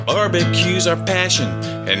Barbecue's our passion,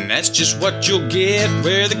 and that's just what you'll get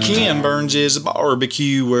where the Ken Burns is a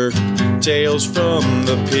barbecuer. Tales from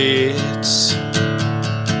the pits.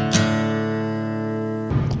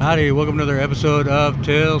 Howdy, welcome to another episode of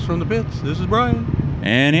Tales from the Pits. This is Brian.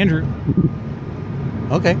 And Andrew.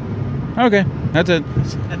 Okay, that's it.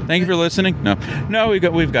 Thank you for listening. No,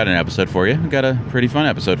 we've got an episode for you. We've got a pretty fun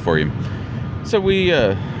episode for you. So we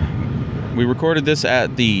recorded this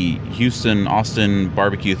at the Houston-Austin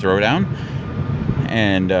Barbecue Throwdown,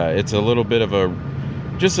 and it's a little bit of a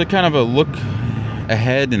kind of a look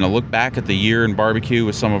ahead and a look back at the year in barbecue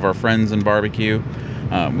with some of our friends in barbecue.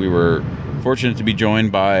 We were fortunate to be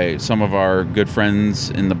joined by some of our good friends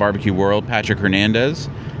in the barbecue world. Patrick Hernandez,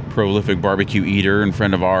 prolific barbecue eater and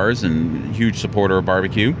friend of ours and huge supporter of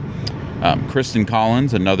barbecue. Kristen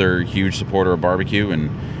Collins, another huge supporter of barbecue and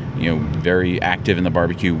very active in the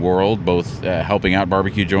barbecue world, both helping out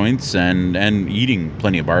barbecue joints and eating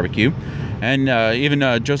plenty of barbecue. And even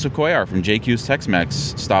Joseph Cuellar from JQ's Tex-Mex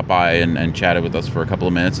stopped by and chatted with us for a couple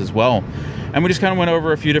of minutes as well. And we just kind of went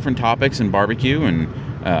over a few different topics in barbecue, and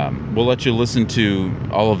we'll let you listen to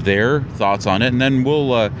all of their thoughts on it. And then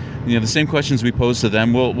we'll, the same questions we pose to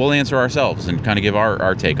them, we'll answer ourselves and kind of give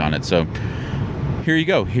our take on it. So here you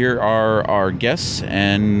go. Here are our guests,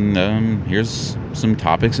 and here's some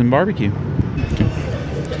topics in barbecue.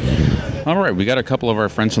 All right, we got a couple of our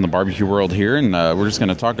friends from the barbecue world here, and we're just going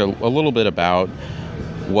to talk a little bit about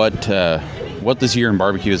what this year in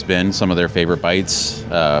barbecue has been, some of their favorite bites,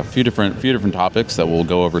 a few different topics that we'll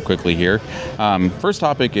go over quickly here. First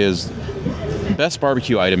topic is best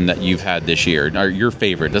barbecue item that you've had this year, or your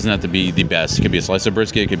favorite. It doesn't have to be the best. It could be a slice of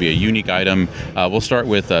brisket. It could be a unique item. We'll start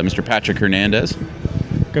with Mr. Patrick Hernandez.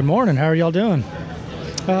 Good morning. How are y'all doing?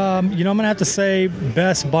 I'm going to have to say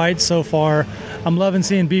best bites so far. I'm loving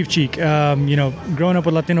seeing beef cheek. Growing up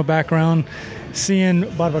with Latino background, seeing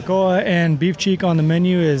barbacoa and beef cheek on the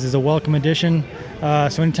menu is a welcome addition.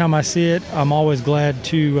 So anytime I see it, I'm always glad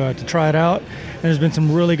to try it out. And there's been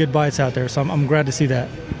some really good bites out there, so I'm glad to see that.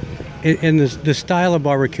 And the style of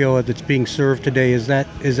barbacoa that's being served today, is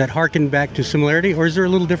that harkened back to similarity, or is there a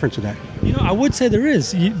little difference in that? I would say there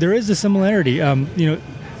is. There is a similarity.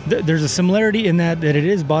 There's a similarity in that it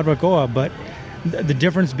is barbacoa, but the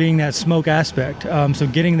difference being that smoke aspect. So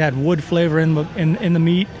getting that wood flavor in the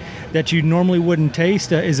meat that you normally wouldn't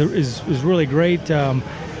taste is really great.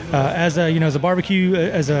 As a barbecue,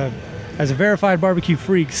 as a verified barbecue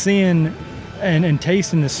freak, seeing and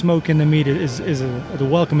tasting the smoke in the meat is a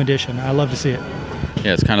welcome addition. I love to see it.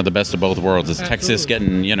 Yeah, it's kind of the best of both worlds. It's Absolutely. Texas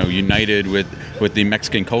getting united with the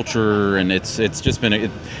Mexican culture, and it's just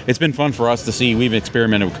been it's been fun for us to see. We've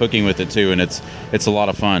experimented with cooking with it too, and it's a lot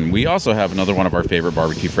of fun. We also have another one of our favorite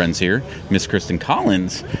barbecue friends here, Miss Kristen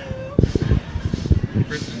Collins.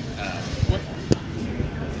 Kristen,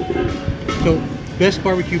 So, best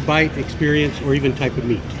barbecue bite, experience, or even type of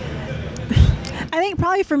meat? I think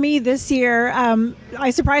probably for me this year, I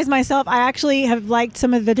surprised myself. I actually have liked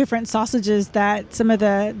some of the different sausages that some of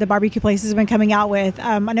the barbecue places have been coming out with.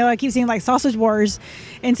 I know I keep seeing like sausage wars,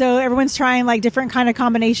 and so everyone's trying like different kind of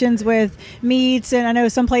combinations with meats, and I know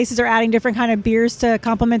some places are adding different kind of beers to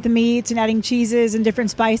complement the meats and adding cheeses and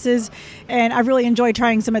different spices, and I've really enjoyed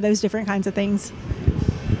trying some of those different kinds of things.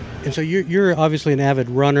 And so you're obviously an avid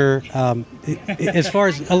runner. As far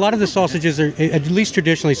as a lot of the sausages are, at least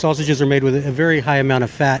traditionally, sausages are made with a very high amount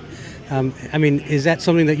of fat. Is that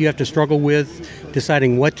something that you have to struggle with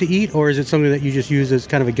deciding what to eat, or is it something that you just use as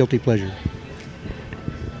kind of a guilty pleasure?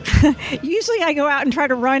 Usually I go out and try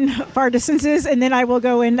to run far distances, and then I will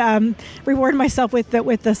go and reward myself with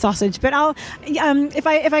the sausage. But I'll if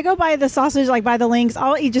I go by the sausage, like by the links,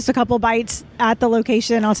 I'll eat just a couple bites at the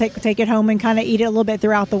location. I'll take it home and kind of eat it a little bit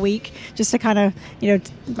throughout the week, just to kind of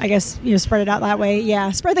spread it out that way.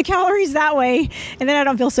 Yeah, spread the calories that way, and then I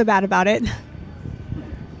don't feel so bad about it.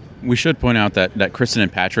 We should point out that Kristen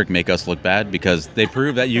and Patrick make us look bad because they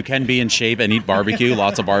prove that you can be in shape and eat barbecue,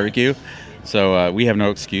 lots of barbecue. So we have no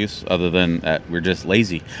excuse other than that we're just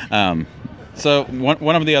lazy. So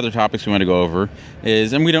one of the other topics we want to go over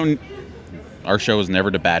is, and our show is never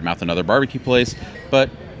to badmouth another barbecue place, but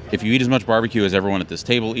if you eat as much barbecue as everyone at this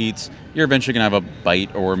table eats, you're eventually going to have a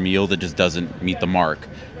bite or a meal that just doesn't meet the mark.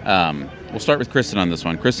 We'll start with Kristen on this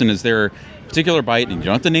one. Kristen, is there a particular bite, and you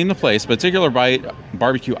don't have to name the place, but a particular bite,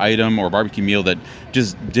 barbecue item, or barbecue meal that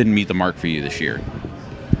just didn't meet the mark for you this year?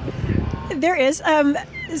 There is.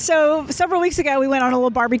 So several weeks ago, we went on a little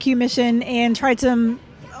barbecue mission and tried some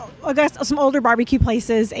I guess some older barbecue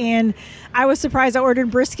places, and I was surprised. I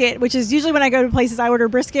ordered brisket, which is usually when I go to places, I order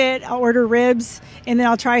brisket, I'll order ribs, and then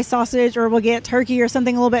I'll try sausage, or we'll get turkey or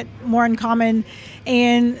something a little bit more uncommon.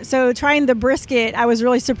 And so trying the brisket, I was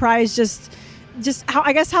really surprised just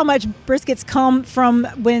how much briskets come from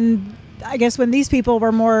when these people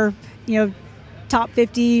were more, top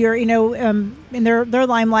 50 or, in their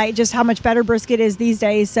limelight, just how much better brisket is these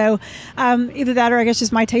days. So either that, or I guess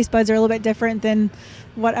just my taste buds are a little bit different than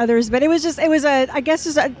what others, but it was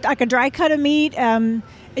like a dry cut of meat. You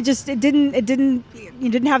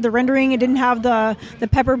didn't have the rendering. It didn't have the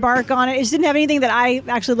pepper bark on it. It just didn't have anything that I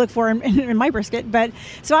actually look for in my brisket. But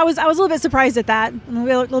so I was a little bit surprised at that. I'm a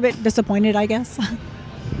little bit disappointed, I guess.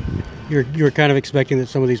 You were kind of expecting that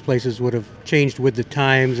some of these places would have changed with the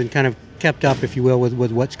times and kind of kept up, if you will,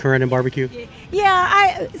 with what's current in barbecue?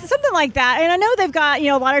 Yeah, something like that. And I know they've got,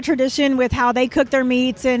 a lot of tradition with how they cook their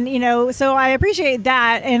meats, and, so I appreciate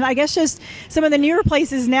that. And I guess just some of the newer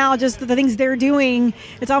places now, just the things they're doing,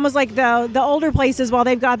 it's almost like the older places, while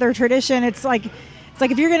they've got their tradition, it's like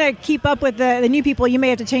if you're going to keep up with the new people, you may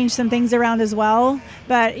have to change some things around as well.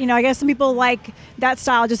 But, I guess some people like that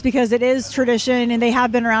style just because it is tradition and they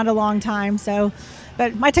have been around a long time. So,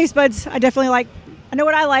 but my taste buds, I definitely like. I know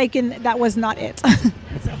what I like, and that was not it.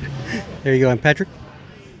 There you go. And Patrick?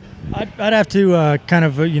 I'd have to kind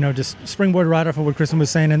of, just springboard right off of what Kristen was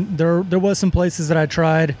saying. And there was some places that I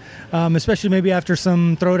tried, especially maybe after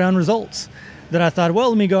some throwdown results, that I thought, well,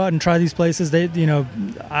 let me go out and try these places. They,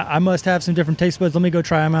 I must have some different taste buds. Let me go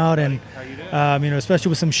try them out. And, especially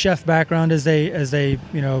with some chef background as they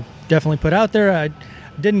definitely put out there, I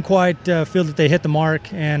didn't quite feel that they hit the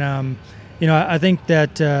mark. And, I think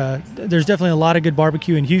that there's definitely a lot of good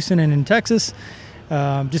barbecue in Houston and in Texas.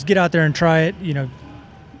 Just get out there and try it.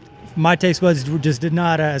 My taste buds just did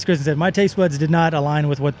not, as Kristen said, my taste buds did not align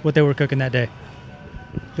with what they were cooking that day.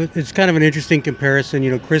 It's kind of an interesting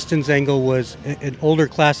comparison. Kristen's angle was in older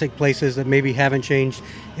classic places that maybe haven't changed,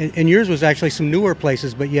 and yours was actually some newer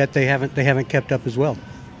places, but yet they haven't kept up as well.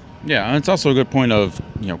 Yeah, and it's also a good point of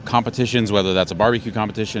competitions, whether that's a barbecue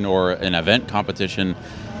competition or an event competition.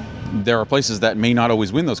 There are places that may not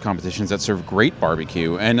always win those competitions that serve great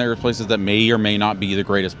barbecue, and there are places that may or may not be the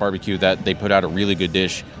greatest barbecue that they put out a really good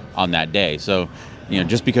dish on that day. So,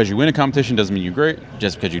 just because you win a competition doesn't mean you're great.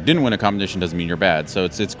 Just because you didn't win a competition doesn't mean you're bad. So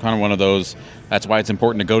it's kind of one of those. That's why it's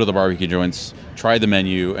important to go to the barbecue joints, try the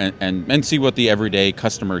menu, and see what the everyday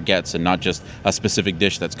customer gets, and not just a specific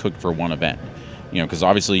dish that's cooked for one event. Because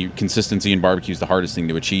obviously consistency in barbecue is the hardest thing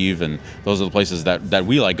to achieve, and those are the places that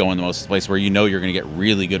we like going the most, the place where you're going to get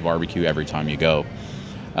really good barbecue every time you go.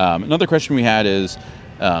 Another question we had is,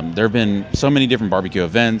 there have been so many different barbecue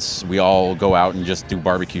events. We all go out and just do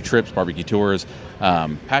barbecue trips, barbecue tours.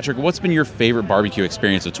 Patrick, what's been your favorite barbecue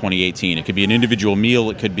experience of 2018? It could be an individual meal,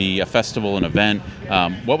 it could be a festival, an event.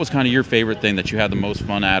 What was kind of your favorite thing that you had the most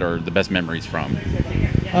fun at or the best memories from?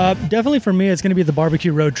 Definitely for me, it's going to be the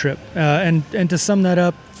barbecue road trip. And to sum that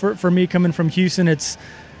up, for me coming from Houston, it's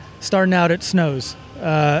starting out at Snow's.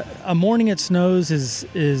 A morning at Snow's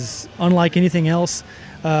is unlike anything else.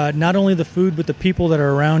 Not only the food, but the people that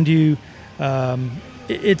are around you.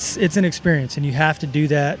 It's an experience, and you have to do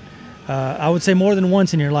that. I would say more than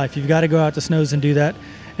once in your life. You've got to go out to Snow's and do that.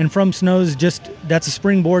 And from Snow's, that's a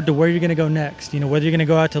springboard to where you're going to go next. Whether you're going to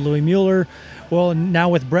go out to Louis Mueller, well, now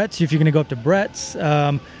with Brett's, if you're going to go up to Brett's,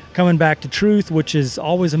 coming back to Truth, which is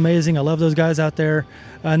always amazing. I love those guys out there.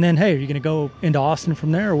 And then, hey, are you going to go into Austin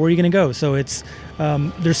from there, or where are you going to go? So it's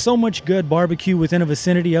there's so much good barbecue within a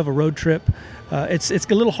vicinity of a road trip. It's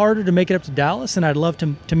a little harder to make it up to Dallas, and I'd love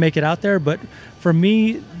to make it out there. But for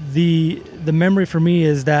me, the memory for me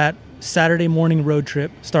is that Saturday morning road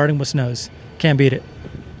trip starting with Snow's. Can't beat it.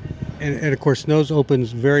 And of course, Snow's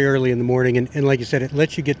opens very early in the morning, and like you said, it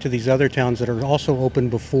lets you get to these other towns that are also open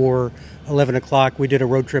before 11 o'clock. We did a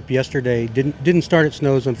road trip yesterday. Didn't start at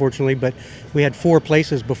Snow's, unfortunately, but we had 4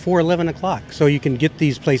 places before 11 o'clock. So you can get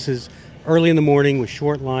these places early in the morning with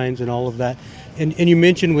short lines and all of that. And you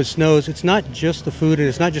mentioned with Snow's, it's not just the food, and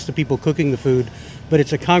it's not just the people cooking the food, but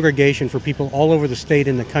it's a congregation for people all over the state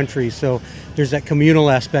and the country. So there's that communal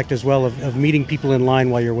aspect as well of meeting people in line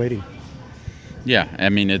while you're waiting. Yeah, I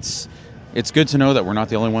mean, it's good to know that we're not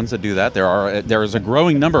the only ones that do that. There is a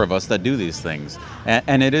growing number of us that do these things,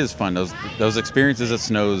 and it is fun. Those experiences at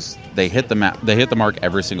Snow's, they hit the mark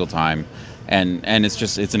every single time, and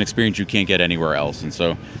it's an experience you can't get anywhere else. And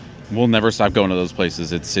so we'll never stop going to those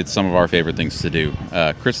places. It's some of our favorite things to do.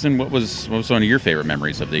 Kristen, what was one of your favorite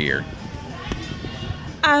memories of the year?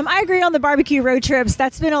 I agree on the barbecue road trips.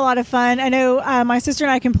 That's been a lot of fun. I know my sister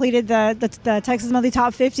and I completed the Texas Monthly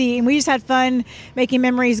Top 50, and we just had fun making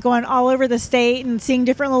memories, going all over the state and seeing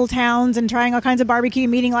different little towns and trying all kinds of barbecue,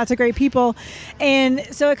 meeting lots of great people. And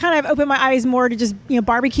so it kind of opened my eyes more to just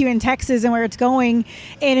barbecue in Texas and where it's going.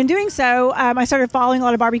 And in doing so, I started following a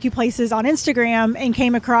lot of barbecue places on Instagram and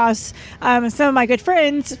came across some of my good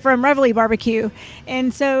friends from Reveille Barbecue.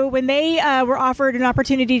 And so when they were offered an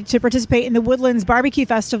opportunity to participate in the Woodlands Barbecue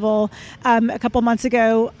Festival a couple months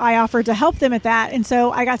ago, I offered to help them at that. And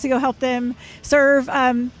so I got to go help them serve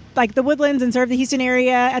like the Woodlands and serve the Houston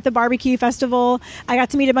area at the barbecue festival. I got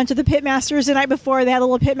to meet a bunch of the pit masters the night before. They had a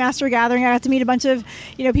little pit master gathering. I got to meet a bunch of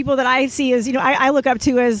people that I see as I look up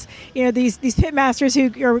to as these pit masters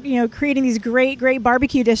who are creating these great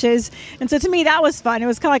barbecue dishes. And so to me that was fun. It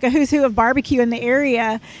was kind of like a who's who of barbecue in the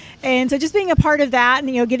area. And so just being a part of that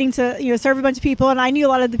and getting to serve a bunch of people, and I knew a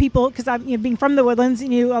lot of the people because I'm being from the Woodlands,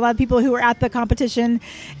 knew a lot of people who were at the competition,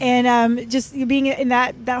 and just being in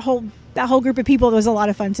that whole group of people was a lot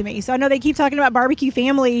of fun to me. So I know they keep talking about barbecue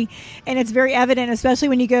family, and it's very evident, especially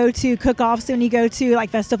when you go to cook-offs and you go to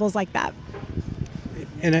like festivals like that.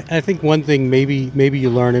 And I think one thing maybe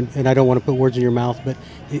you learn, and I don't want to put words in your mouth, but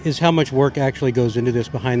is how much work actually goes into this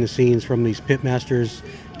behind the scenes from these pit masters,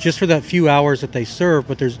 just for that few hours that they serve.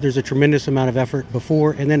 But there's a tremendous amount of effort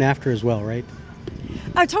before and then after as well, right?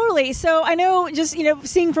 Oh, totally. So I know just,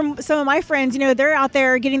 seeing from some of my friends, they're out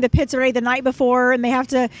there getting the pits ready the night before, and they have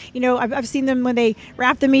to, I've seen them when they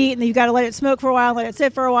wrap the meat and you've got to let it smoke for a while, let it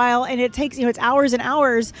sit for a while. And it takes, it's hours and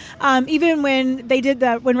hours. Even when they did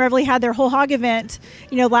when Reveille had their whole hog event,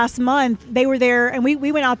 last month, they were there, and we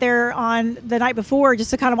went out there on the night before just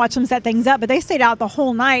to kind of watch them set things up. But they stayed out the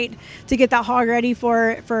whole night to get that hog ready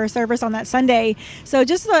for service on that Sunday. So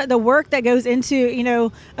just the work that goes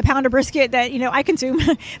into, a pound of brisket that, I consume,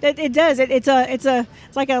 that it does.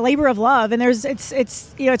 It's like a labor of love, and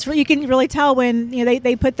it's you can really tell when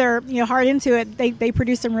they put their heart into it. They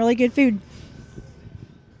produce some really good food.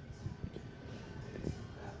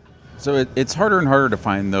 So it's harder and harder to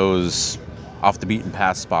find those off the beaten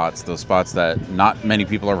path spots, those spots that not many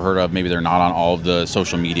people have heard of. Maybe they're not on all of the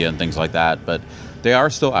social media and things like that, but they are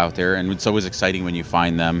still out there, and it's always exciting when you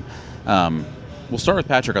find them. We'll start with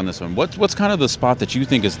Patrick on this one. What's kind of the spot that you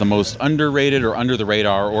think is the most underrated or under the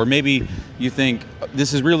radar, or maybe you think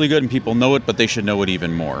this is really good and people know it, but they should know it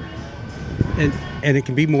even more? And it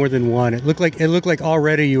can be more than one. It looked like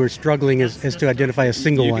already you were struggling as to identify a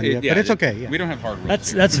single one. But it's okay. Yeah. We don't have hard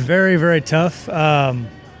rules. That's very, very tough. And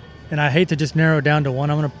I hate to just narrow it down to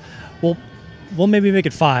one. We'll maybe make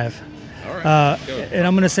it 5. All right. And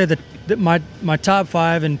I'm going to say that my top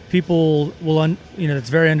 5, and people will, it's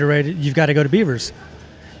very underrated. You've got to go to Beavers.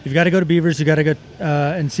 You've got to go to Beavers. You got to go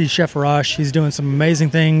and see Chef Arash. He's doing some amazing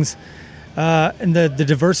things, and the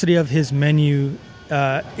diversity of his menu.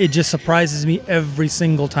 It just surprises me every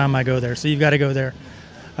single time I go there. So you've got to go there.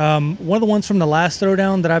 One of the ones from the last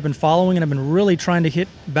Throwdown that I've been following and I've been really trying to hit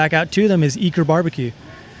back out to them is Eaker Barbecue.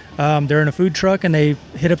 They're in a food truck and they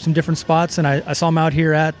hit up some different spots, and I saw them out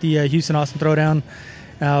here at the Houston Austin Throwdown.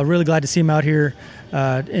 Really glad to see them out here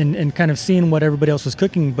and kind of seeing what everybody else was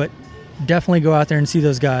cooking, but definitely go out there and see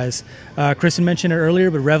those guys. Kristen mentioned it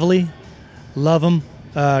earlier, but Reveille, love them.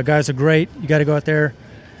 Guys are great. You got to go out there.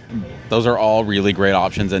 Those are all really great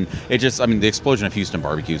options, and the explosion of Houston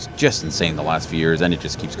barbecue is just insane the last few years, and it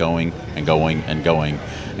just keeps going and going and going.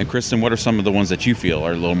 And Kristen, what are some of the ones that you feel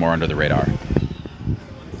are a little more under the radar?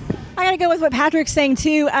 I got to go with what Patrick's saying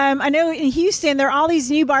too. I know in Houston there are all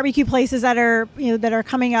these new barbecue places that are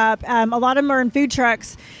coming up. A lot of them are in food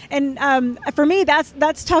trucks, and for me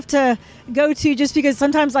that's tough to go to just because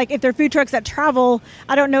sometimes like if they're food trucks that travel,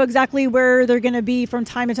 I don't know exactly where they're going to be from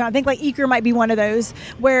time to time. I think like Eaker might be one of those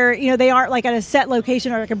where they aren't like at a set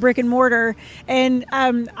location or like a brick and mortar, and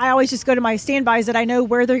I always just go to my standbys that I know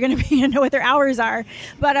where they're going to be and know what their hours are.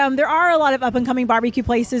 But there are a lot of up and coming barbecue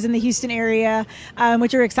places in the Houston area,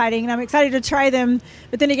 which are exciting. I'm excited to try them,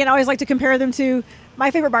 but then again, I always like to compare them to my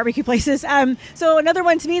favorite barbecue places. So another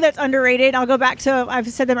one to me that's underrated, I'll go back to, I've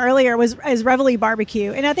said them earlier, is Reveille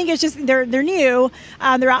Barbecue. And I think it's just, they're new.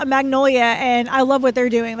 They're out in Magnolia, and I love what they're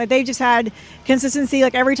doing. Like they've just had consistency.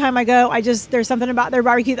 Like every time I go, there's something about their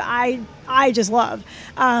barbecue that I I just love.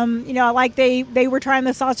 I like they were trying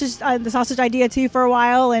the sausage idea too for a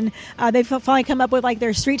while, and they've finally come up with like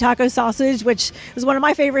their street taco sausage, which is one of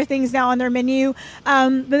my favorite things now on their menu.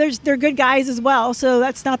 But they're good guys as well, so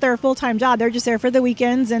that's not their full-time job. They're just there for the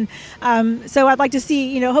weekends, and so I'd like to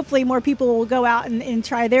see, hopefully more people will go out and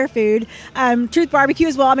try their food. Truth Barbecue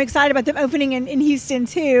as well. I'm excited about them opening in Houston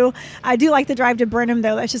too. I do like the drive to Brenham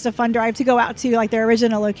though. That's just a fun drive to go out to, like their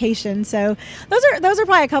original location. So those are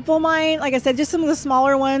probably a couple of mine. Like I said, just some of the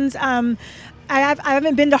smaller ones. I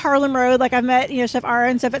haven't been to Harlem Road. Like I've met, Chef Ara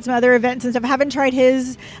and stuff at some other events and stuff. I haven't tried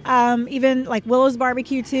his, even like Willow's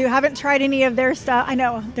Barbecue too. Haven't tried any of their stuff. I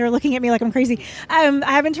know they're looking at me like I'm crazy. I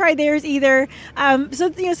haven't tried theirs either. So some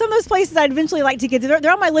of those places I'd eventually like to get to.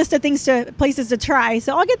 They're on my list of places to try.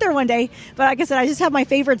 So I'll get there one day. But like I said, I just have my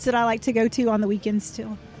favorites that I like to go to on the weekends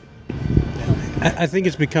too. I think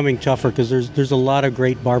it's becoming tougher because there's a lot of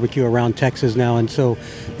great barbecue around Texas now, and so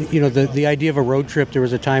the idea of a road trip. There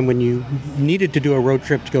was a time when you needed to do a road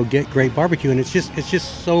trip to go get great barbecue, and it's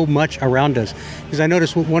just so much around us. Because I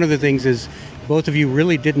noticed one of the things is both of you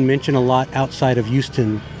really didn't mention a lot outside of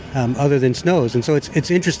Houston. Other than Snows, and so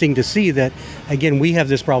it's interesting to see that again we have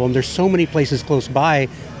this problem. There's so many places close by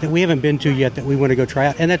that we haven't been to yet that we want to go try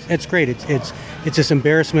out, and that's great. It's this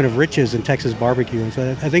embarrassment of riches in Texas barbecue, and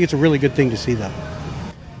so I think it's a really good thing to see that.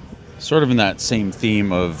 Sort of in that same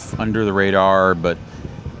theme of under the radar, but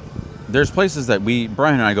there's places that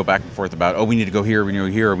Brian and I go back and forth about. Oh, we need to go here, we need to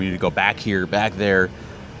go here, we need to go back here, back there.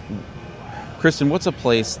 Kristen, what's a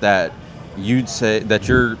place that you'd say that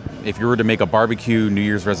if you were to make a barbecue New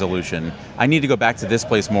Year's resolution, I need to go back to this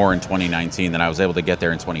place more in 2019 than I was able to get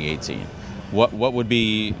there in 2018? What would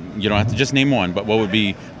be, you don't have to just name one, but what would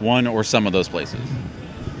be one or some of those places?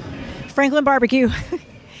 Franklin Barbecue.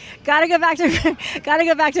 Gotta go back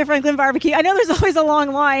to Franklin Barbecue. I know there's always a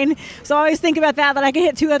long line, so I always think about that I could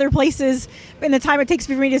hit two other places in the time it takes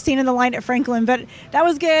for me to stand in the line at Franklin. But that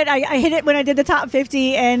was good. I hit it when I did the top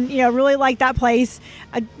 50, and really liked that place.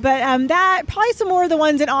 But that probably some more of the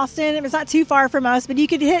ones in Austin. It's not too far from us, but you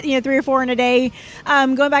could hit 3 or 4 in a day.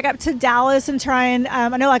 Going back up to Dallas and trying.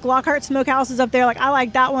 I know like Lockhart Smokehouse is up there. Like I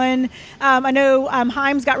like that one. I know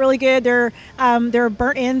Heim's got really good. Their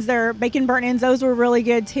burnt ends, their bacon burnt ends. Those were really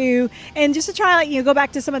good too. And just to try, go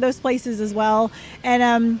back to some of those places as well. And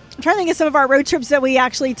I'm trying to think of some of our road trips that we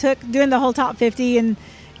actually took doing the whole top 50, and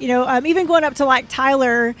even going up to like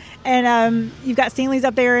Tyler, and you've got Stanley's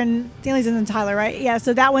up there, and Stanley's is in Tyler, right? Yeah.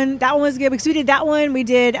 So that one was good because we did that one. We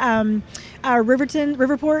did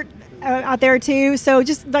Riverport. Out there too, so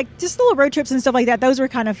just little road trips and stuff like that. Those were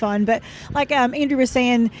kind of fun. But like Andrew was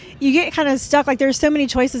saying, you get kind of stuck. Like there's so many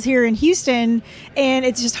choices here in Houston, and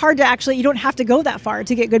it's just hard to you don't have to go that far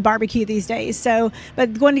to get good barbecue these days. So,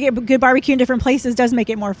 but going to get good barbecue in different places does make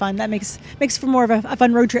it more fun. That makes for more of a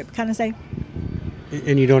fun road trip, kind of say.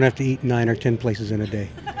 And you don't have to eat 9 or 10 places in a day.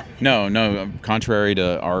 No. Contrary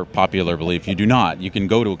to our popular belief, you do not. You can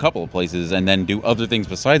go to a couple of places and then do other things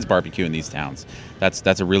besides barbecue in these towns.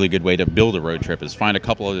 That's a really good way to build a road trip, is find a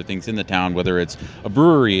couple other things in the town, whether it's a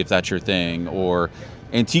brewery if that's your thing, or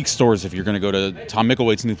antique stores if you're going to go to Tom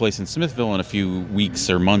Mickelwaite's new place in Smithville in a few weeks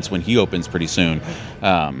or months when he opens pretty soon.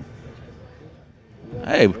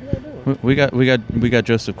 Hey, we got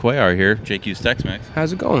Joseph Cuellar here, JQ's Tex-Mex.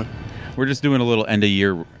 How's it going? We're just doing a little end of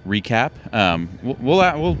year recap.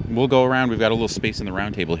 We'll go around. We've got a little space in the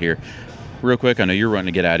round table here. Real quick, I know you're running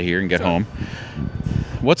to get out of here and get home.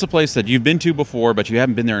 What's a place that you've been to before, but you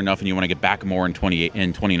haven't been there enough, and you want to get back more in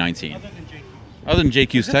 2019? Other than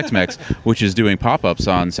JQ's Tex-Mex, which is doing pop-ups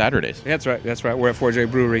on Saturdays. That's right. We're at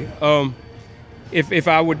 4J Brewery. If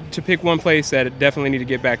I were to pick one place that I definitely need to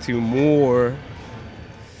get back to more,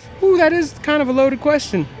 that is kind of a loaded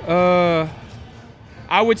question.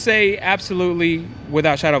 I would say absolutely,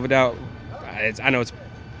 without shadow of a doubt. I know it's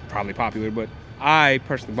probably popular, but I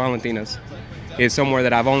personally, Valentina's is somewhere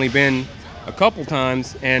that I've only been a couple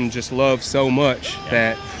times and just love so much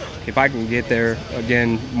that if I can get there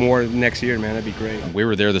again more next year, man, that'd be great. We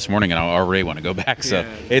were there this morning, and I already want to go back. So yeah.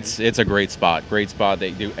 It's a great spot.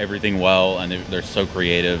 They do everything well, and they're so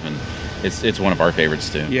creative, and it's one of our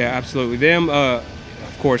favorites too. Yeah, absolutely. Them,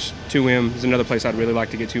 of course, 2M is another place I'd really like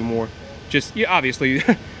to get to more. Just obviously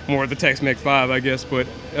more of the Tex-Mex vibe, I guess, but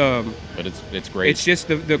it's great. It's just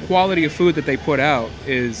the quality of food that they put out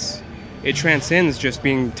it transcends just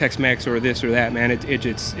being Tex-Mex or this or that, man.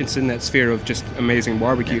 It's in that sphere of just amazing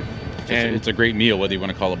barbecue. And it's a great meal, whether you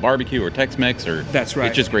want to call it barbecue or Tex-Mex or that's right.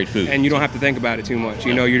 It's just great food, and you don't have to think about it too much.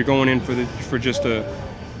 You're going in for just a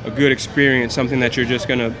good experience, something that you're just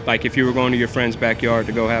gonna like. If you were going to your friend's backyard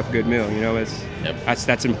to go have a good meal,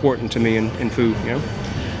 that's important to me in food.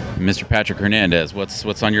 Mr. Patrick Hernandez,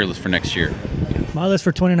 what's on your list for next year? My list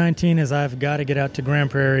for 2019 is I've got to get out to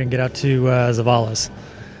Grand Prairie and get out to Zavalas.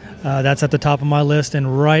 That's at the top of my list,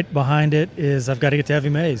 and right behind it is I've got to get to Evie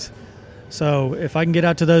Mays. So if I can get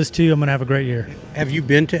out to those two, I'm going to have a great year. Have you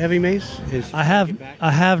been to Evie Mays? I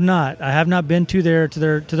have not. I have not been to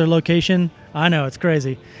their location. I know, it's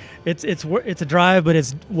crazy. It's a drive, but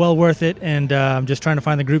it's well worth it. And I'm just trying to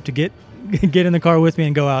find the group to get in the car with me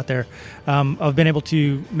and go out there. I've been able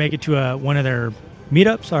to make it to one of their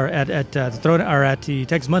meetups or at the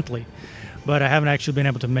Texas Monthly, but I haven't actually been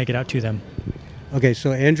able to make it out to them. Okay,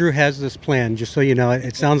 so Andrew has this plan, just so you know.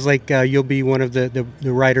 It sounds like you'll be one of the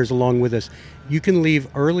riders along with us. You can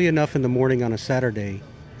leave early enough in the morning on a Saturday.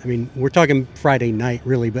 I mean, we're talking Friday night,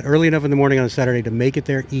 really, but early enough in the morning on a Saturday to make it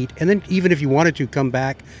there, eat, and then even if you wanted to, come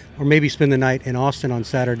back or maybe spend the night in Austin on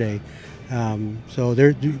Saturday. So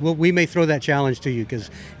we may throw that challenge to you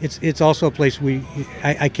because it's also a place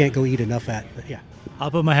I can't go eat enough at. But yeah,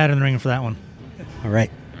 I'll put my hat in the ring for that one. All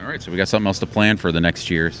right, so we got something else to plan for the next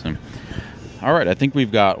year. So. All right, I think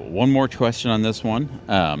we've got one more question on this one.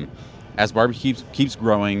 As barbecue keeps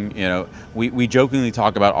growing, we jokingly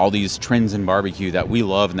talk about all these trends in barbecue that we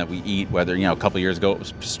love and that we eat, whether, a couple of years ago it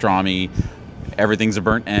was pastrami, everything's a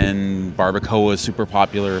burnt end, barbacoa is super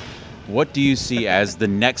popular. What do you see as the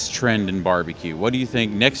next trend in barbecue? What do you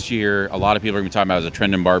think next year a lot of people are going to be talking about as a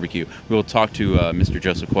trend in barbecue? We'll talk to Mr.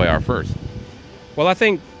 Joseph Cuellar first. Well, I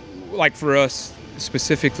think, like for us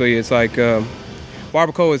specifically, it's like...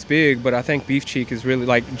 barbacoa is big, but I think beef cheek is really,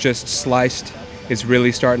 like, just sliced. It's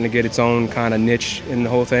really starting to get its own kind of niche in the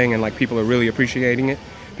whole thing, and, like, people are really appreciating it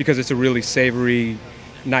because it's a really savory,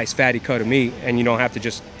 nice, fatty cut of meat, and you don't have to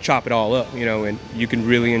just chop it all up, and you can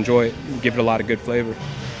really enjoy it and give it a lot of good flavor,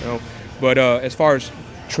 But as far as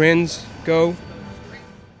trends go,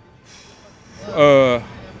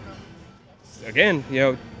 again,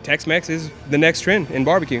 Tex-Mex is the next trend in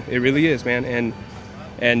barbecue. It really is, man,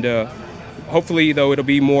 and hopefully, though, it'll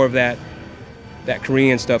be more of that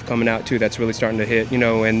Korean stuff coming out, too, that's really starting to hit,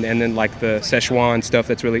 and then, like, the Szechuan stuff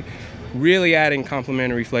that's really adding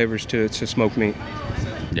complementary flavors to smoked meat.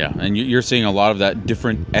 Yeah, and you're seeing a lot of that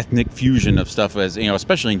different ethnic fusion of stuff, as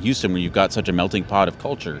especially in Houston, where you've got such a melting pot of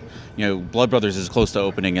culture. Blood Brothers is close to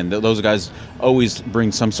opening, and those guys always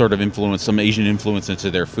bring some sort of influence, some Asian influence into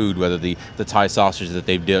their food, whether the Thai sausage that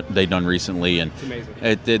they've done recently, and it's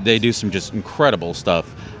amazing. They do some just incredible stuff.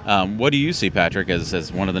 What do you see, Patrick,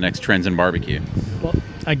 as one of the next trends in barbecue? Well,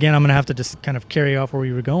 again, I'm going to have to just kind of carry off where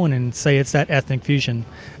we were going and say it's that ethnic fusion,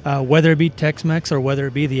 whether it be Tex-Mex or whether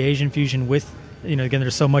it be the Asian fusion with. Again,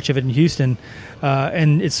 there's so much of it in Houston,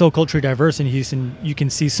 and it's so culturally diverse in Houston. You can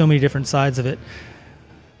see so many different sides of it.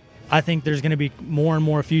 I think there's going to be more and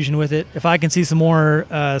more fusion with it. If I can see some more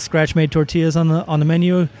scratch-made tortillas on the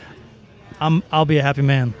menu, I'll be a happy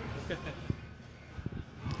man.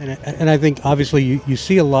 And I think obviously you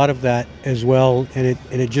see a lot of that as well, and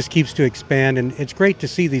it just keeps to expand. And it's great to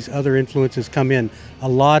see these other influences come in. A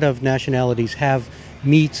lot of nationalities have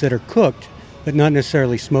meats that are cooked, but not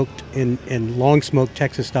necessarily smoked in long smoked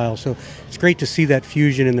Texas style. So it's great to see that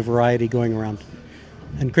fusion and the variety going around.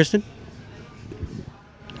 And Kristen?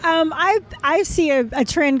 I see a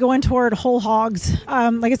trend going toward whole hogs.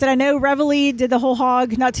 Like I said, I know Reveille did the whole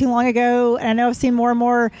hog not too long ago, and I know I've seen more and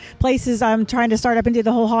more places trying to start up and do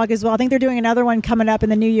the whole hog as well. I think they're doing another one coming up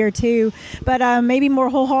in the new year too, but maybe more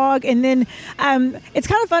whole hog. And then it's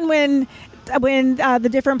kind of fun when the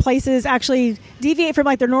different places actually deviate from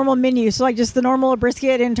like their normal menu, so like just the normal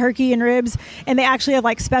brisket and turkey and ribs, and they actually have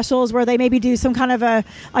like specials where they maybe do some kind of a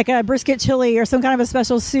brisket chili or some kind of a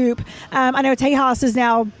special soup. I know Tejas is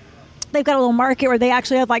now, they've got a little market where they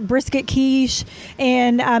actually have like brisket quiche,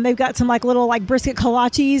 and they've got some like little like brisket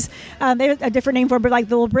kolaches. They have a different name for it, but like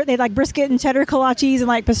they like brisket and cheddar kolaches and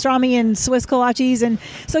like pastrami and Swiss kolaches. And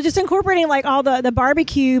so just incorporating like all the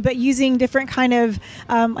barbecue, but using different kind of,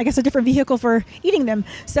 I guess a different vehicle for eating them.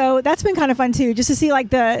 So that's been kind of fun too, just to see like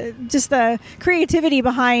the creativity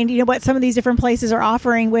behind, what some of these different places are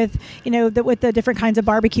offering with, with the different kinds of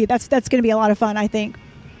barbecue. That's going to be a lot of fun, I think.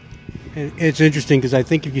 It's interesting because I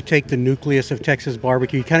think if you take the nucleus of Texas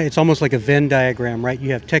barbecue, it's almost like a Venn diagram, right?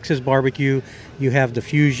 You have Texas barbecue, you have the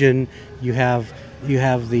fusion, you have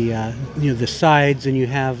the the sides, and you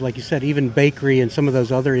have, like you said, even bakery and some of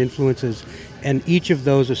those other influences, and each of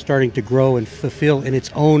those is starting to grow and fulfill in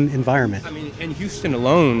its own environment. I mean, in Houston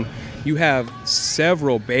alone, you have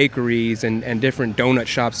several bakeries and different donut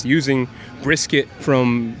shops using brisket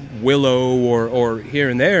from Willow or here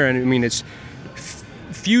and there, and I mean it's.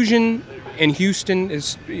 Fusion in Houston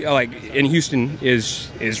is really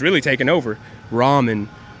taking over. Ramen,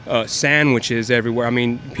 sandwiches everywhere. I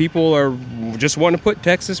mean, people are just wanting to put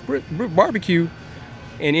Texas barbecue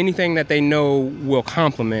in anything that they know will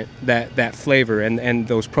complement that flavor and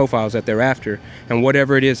those profiles that they're after, and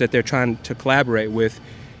whatever it is that they're trying to collaborate with.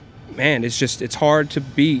 Man, it's hard to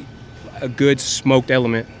beat a good smoked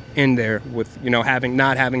element in there with, you know,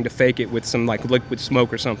 not having to fake it with some like liquid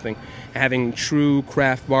smoke or something. Having true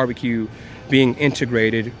craft barbecue being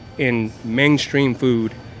integrated in mainstream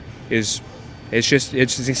food it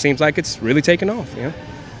seems like it's really taken off. Yeah.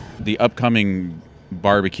 The upcoming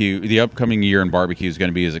year in barbecue is going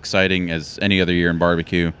to be as exciting as any other year in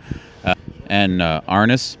barbecue. And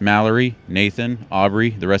Arnis, Mallory, Nathan,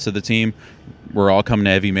 Aubrey, the rest of the team, we're all coming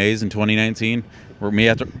to Heavy Maze in 2019.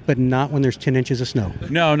 But not when there's 10 inches of snow.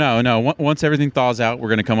 No. Once everything thaws out, we're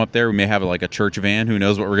going to come up there. We may have like a church van. Who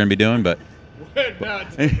knows what we're going to be doing, but...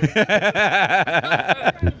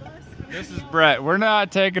 This is Brett. We're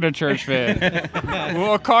not taking a church van.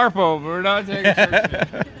 Well, a carpo, but we're not taking a church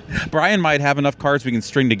van. Brian might have enough cards we can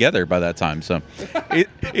string together by that time. So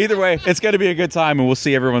either way, it's going to be a good time, and we'll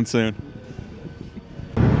see everyone soon.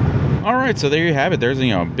 All right, so there you have it. There's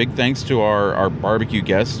big thanks to our barbecue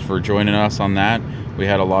guests for joining us on that. We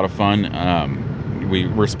had a lot of fun. We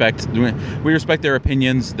respect their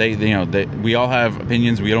opinions. We all have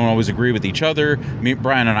opinions. We don't always agree with each other.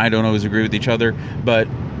 Brian and I don't always agree with each other, but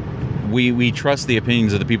we trust the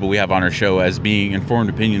opinions of the people we have on our show as being informed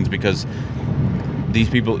opinions, because these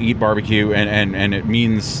people eat barbecue and it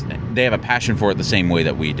means they have a passion for it the same way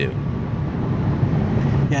that we do.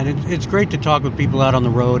 Yeah, and it's great to talk with people out on the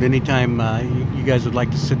road. Anytime you guys would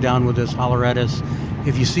like to sit down with us, holler at us.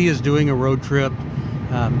 If you see us doing a road trip,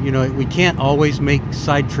 we can't always make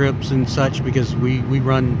side trips and such because we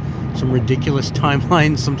run some ridiculous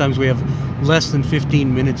timelines. Sometimes we have less than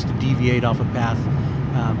 15 minutes to deviate off a path.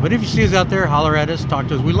 But if you see us out there, holler at us, talk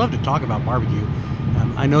to us. We love to talk about barbecue.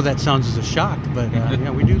 I know that sounds as a shock, but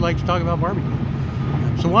we do like to talk about barbecue.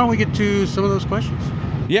 So why don't we get to some of those questions?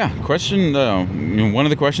 Yeah, question. One of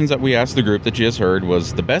the questions that we asked the group that you just heard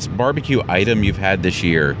was the best barbecue item you've had this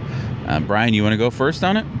year. Brian, you want to go first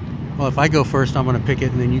on it? Well, if I go first, I'm going to pick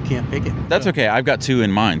it, and then you can't pick it. That's okay. I've got two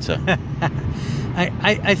in mind. So,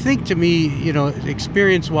 I think to me,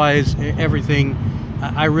 experience-wise, everything.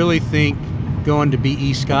 I really think going to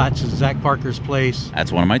B.E. Scott's is Zach Parker's place.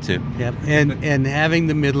 That's one of my two. Yep, and having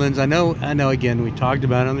the Midlands. I know. Again, we talked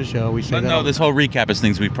about it on the show. We said, this whole recap is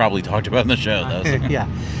things we've probably talked about on the show, though. So. Yeah,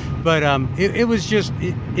 but it was just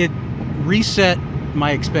it reset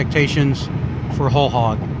my expectations for whole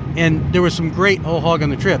hog, and there was some great whole hog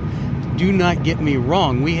on the trip. Do not get me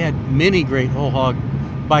wrong. We had many great whole hog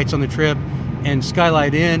bites on the trip, and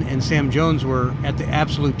Skylight Inn and Sam Jones were at the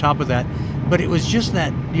absolute top of that. But it was just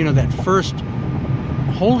that that first.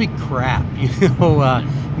 Holy crap,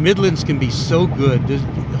 Midlands can be so good. The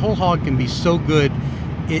whole hog can be so good.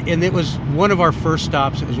 And it was one of our first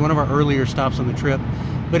stops. It was one of our earlier stops on the trip.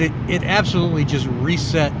 But it absolutely just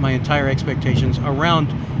reset my entire expectations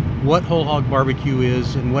around what whole hog barbecue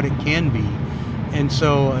is and what it can be. And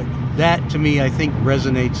so that, to me, I think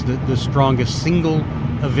resonates the strongest single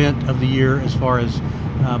event of the year as far as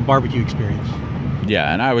barbecue experience.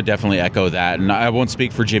 Yeah, and I would definitely echo that. And I won't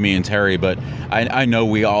speak for Jimmy and Terry, but I know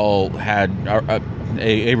we all had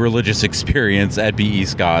a religious experience at B.E.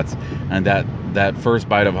 Scott's, and that first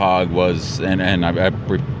bite of hog was, and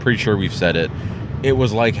I'm pretty sure we've said it, it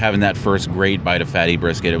was like having that first great bite of fatty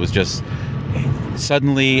brisket. It was just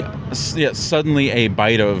suddenly a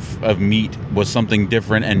bite of meat was something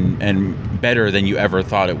different and better than you ever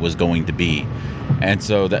thought it was going to be. And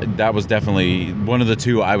so that was definitely one of the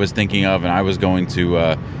two I was thinking of, and I was going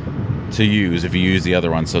to use if you use the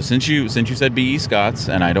other one. So since you said B.E. Scott's,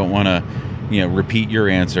 and I don't want to repeat your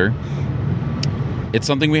answer, it's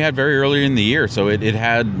something we had very early in the year. So it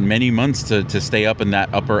had many months to stay up in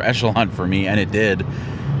that upper echelon for me, and it did.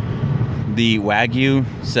 The Wagyu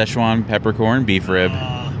Szechuan peppercorn beef rib,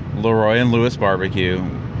 Leroy and Lewis barbecue.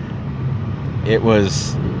 It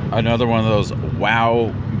was another one of those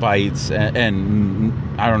wow bites, and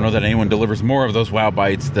I don't know that anyone delivers more of those wow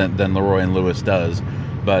bites than Leroy and Lewis does,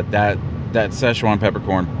 but that Szechuan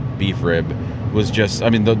peppercorn beef rib was just,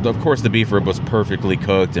 of course the beef rib was perfectly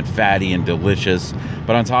cooked and fatty and delicious,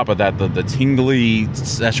 but on top of that, the tingly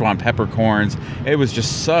Szechuan peppercorns, it was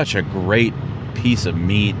just such a great piece of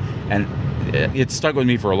meat, and it stuck with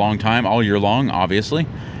me for a long time, all year long, obviously,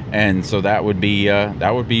 and so that would be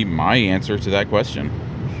my answer to that question.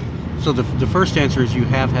 So the first answer is you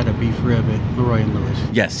have had a beef rib at Leroy and Lewis.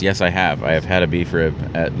 Yes, I have. I have had a beef rib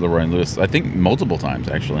at Leroy and Lewis. I think multiple times,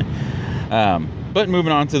 actually. But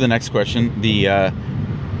moving on to the next question, the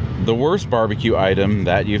the worst barbecue item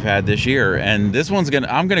that you've had this year, and this one's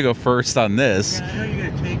I'm gonna go first on this. Yeah, I know you're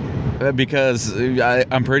gonna take it. Because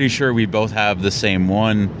I'm pretty sure we both have the same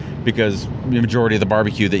one, because the majority of the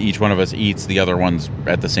barbecue that each one of us eats, the other one's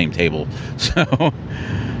at the same table. So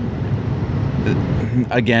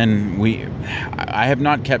again, I have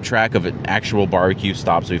not kept track of actual barbecue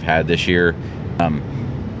stops we've had this year,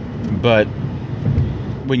 but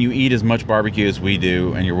when you eat as much barbecue as we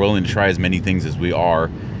do and you're willing to try as many things as we are,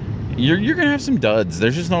 you're gonna have some duds.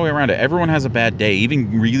 There's just no way around it. Everyone has a bad day.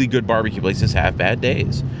 Even really good barbecue places have bad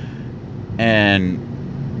days.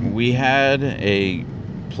 And we had a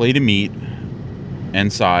plate of meat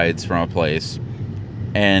and sides from a place,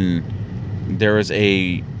 and there was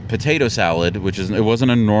a potato salad, it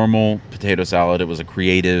wasn't a normal potato salad. It was a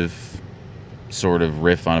creative sort of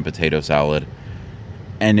riff on a potato salad,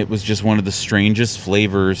 and it was just one of the strangest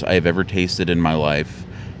flavors I've ever tasted in my life.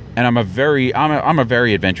 And I'm a very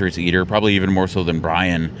adventurous eater, probably even more so than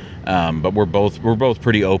Brian. But we're both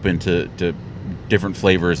pretty open to different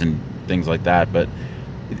flavors and things like that. But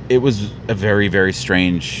it was a very, very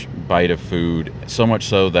strange bite of food, so much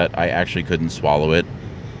so that I actually couldn't swallow it.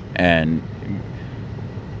 And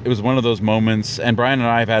it was one of those moments, and Brian and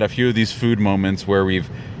I have had a few of these food moments where we've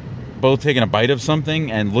both taken a bite of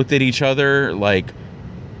something and looked at each other like,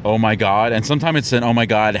 oh my God. And sometimes it's an, oh my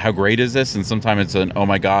God, how great is this? And sometimes it's an, oh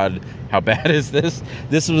my God, how bad is this?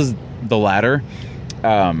 This was the latter.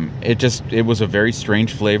 It was a very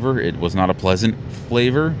strange flavor. It was not a pleasant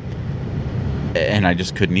flavor, and I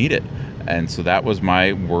just couldn't eat it. And so that was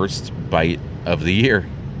my worst bite of the year.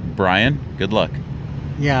 Brian, good luck.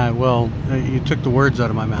 Yeah, well, you took the words out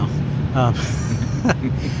of my mouth.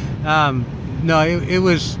 No, it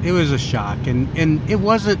was a shock, and it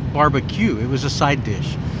wasn't barbecue. It was a side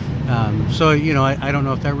dish. So I don't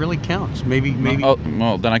know if that really counts. Maybe. Well,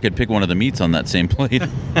 then I could pick one of the meats on that same plate.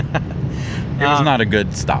 It was not a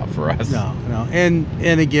good stop for us. No,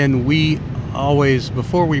 and again, we always,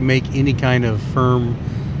 before we make any kind of firm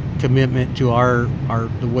commitment to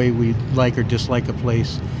the way we like or dislike a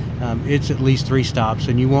place, it's at least 3 stops,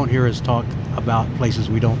 and you won't hear us talk about places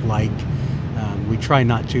we don't like. We try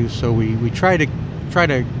not to, so we try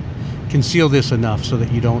to conceal this enough so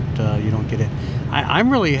that you don't get it. I'm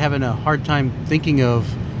really having a hard time thinking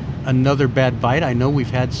of another bad bite. I know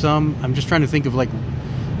we've had some. I'm just trying to think of like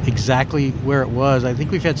exactly where it was. I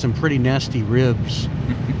think we've had some pretty nasty ribs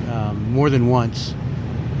more than once.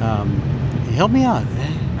 Help me out.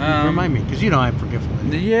 Remind me, because I'm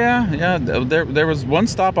forgetful. Yeah. There was one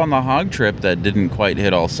stop on the hog trip that didn't quite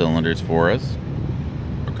hit all cylinders for us.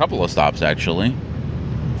 A couple of stops, actually.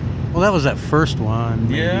 Well, that was that first one.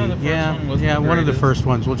 Maybe. Yeah, the first one was one of the first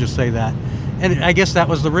ones. We'll just say that. And I guess that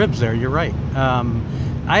was the ribs there. You're right.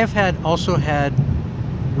 I have also had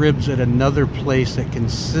ribs at another place that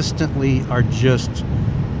consistently are just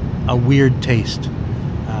a weird taste.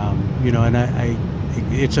 And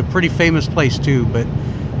it's a pretty famous place too, but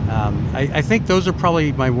I think those are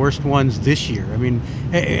probably my worst ones this year. I mean,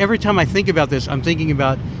 every time I think about this, I'm thinking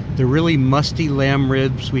about the really musty lamb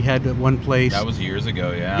ribs we had at one place. That was years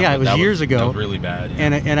ago, yeah. Yeah, it was years ago. That was really bad.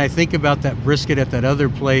 Yeah. And I think about that brisket at that other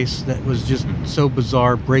place that was just so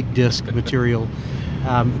bizarre, brake disc material.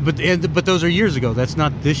 But those are years ago. That's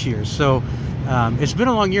not this year. So it's been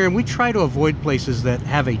a long year, and we try to avoid places that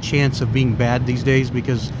have a chance of being bad these days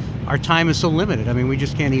because our time is so limited. I mean, we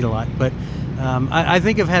just can't eat a lot. But I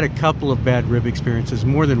think I've had a couple of bad rib experiences,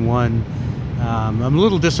 more than one. I'm a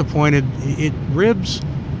little disappointed. Ribs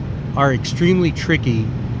are extremely tricky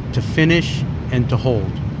to finish and to hold.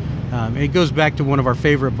 It goes back to one of our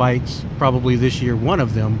favorite bites probably this year. One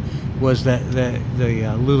of them was the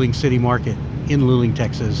Luling City Market in Luling,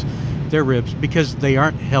 Texas. Their ribs, because they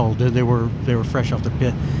aren't held, and they were fresh off the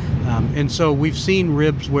pit. And so we've seen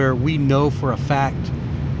ribs where we know for a fact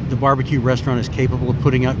the barbecue restaurant is capable of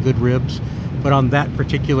putting out good ribs, but on that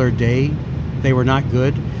particular day they were not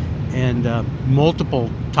good. And multiple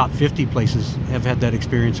top 50 places have had that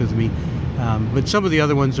experience with me, but some of the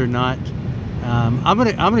other ones are not. I'm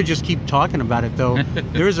gonna just keep talking about it though.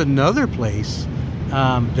 There's another place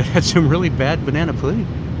that had some really bad banana pudding.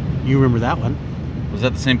 You remember that one? Was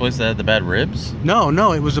that the same place that had the bad ribs?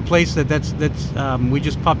 No, it was a place that's we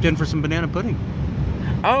just popped in for some banana pudding.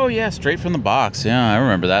 Oh yeah, straight from the box. Yeah, I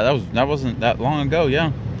remember that. That wasn't that long ago.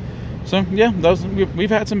 Yeah. So yeah, we've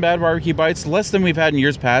had some bad barbecue bites, less than we've had in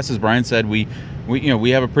years past. As Brian said, we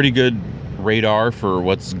have a pretty good radar for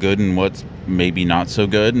what's good and what's maybe not so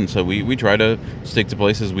good, and so we try to stick to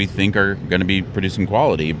places we think are going to be producing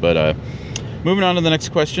quality. But Moving on to the next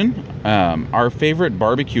question. Our favorite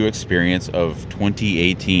barbecue experience of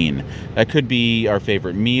 2018. That could be our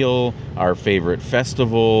favorite meal, our favorite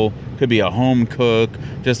festival, could be a home cook,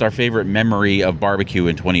 just our favorite memory of barbecue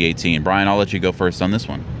in 2018. Brian, I'll let you go first on this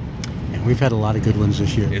one. And we've had a lot of good ones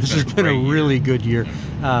this year. This has been a really good year.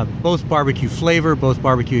 Both barbecue flavor, both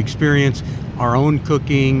barbecue experience, our own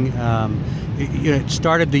cooking. It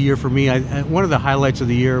started the year for me. One of the highlights of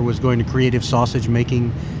the year was going to creative sausage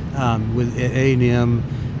making with A&M.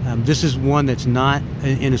 This is one that's not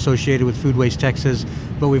associated with Food Waste Texas,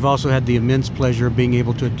 but we've also had the immense pleasure of being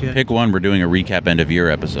able to attend. Pick one. We're doing a recap end of year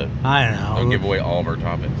episode. I know. Don't give away all of our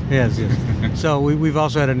topics. Yes. So we've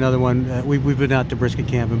also had another one. We've been out to brisket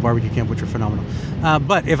camp and barbecue camp, which are phenomenal.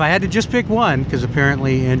 But if I had to just pick one, because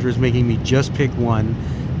apparently Andrew's making me just pick one,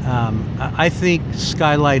 I think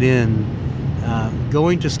Skylight Inn.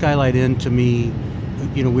 Going to Skylight Inn, to me,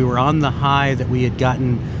 we were on the high that we had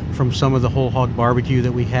gotten from some of the whole hog barbecue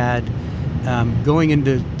that we had. Going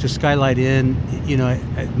into Skylight Inn,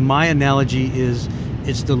 my analogy is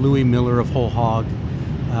it's the Louis Miller of whole hog.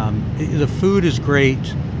 The food is great,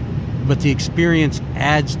 but the experience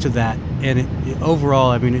adds to that. And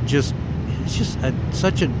overall, I mean, it's just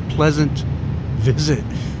such a pleasant visit.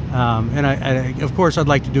 And I, of course, I'd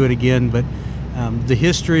like to do it again, but the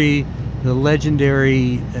history, the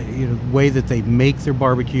legendary way that they make their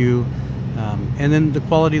barbecue, and then the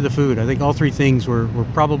quality of the food. I think all three things were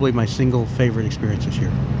probably my single favorite experience this year.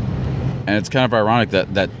 And it's kind of ironic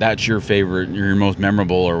that's your favorite, your most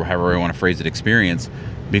memorable, or however I want to phrase it, experience,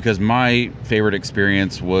 because my favorite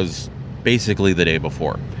experience was basically the day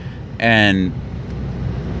before. And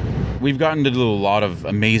we've gotten to do a lot of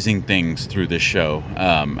amazing things through this show,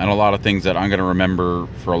 and a lot of things that I'm going to remember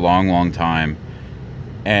for a long, long time.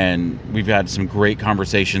 And we've had some great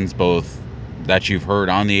conversations, both that you've heard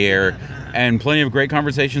on the air and plenty of great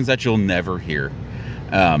conversations that you'll never hear.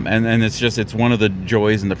 And it's one of the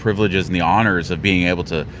joys and the privileges and the honors of being able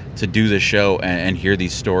to do this show and hear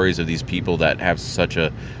these stories of these people that have such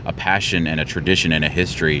a passion and a tradition and a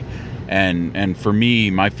history. And for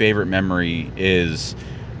me, my favorite memory is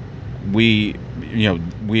we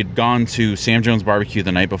had gone to Sam Jones Barbecue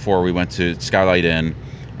the night before we went to Skylight Inn,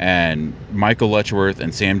 and Michael Letchworth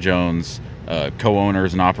and Sam Jones,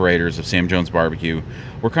 co-owners and operators of Sam Jones Barbecue,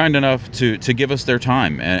 were kind enough to give us their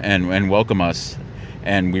time and welcome us.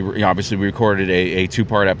 And we recorded a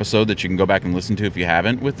two-part episode that you can go back and listen to if you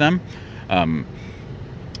haven't with them. And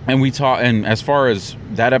we talked, and as far as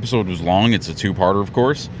that episode was long, it's a two-parter, of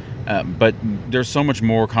course. But there's so much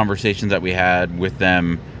more conversations that we had with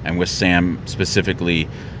them and with Sam specifically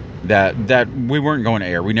that we weren't going to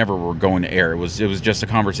air. We never were going to air. It was just a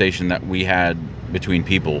conversation that we had between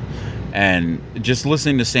people, and just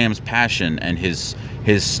listening to Sam's passion and his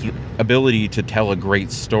ability to tell a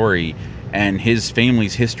great story, and his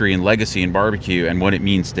family's history and legacy in barbecue and what it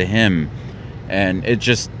means to him. And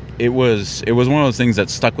it was one of those things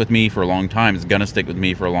that stuck with me for a long time. It's gonna stick with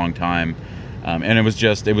me for a long time. And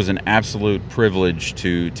it was an absolute privilege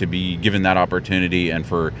to be given that opportunity, and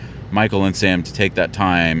for Michael and Sam to take that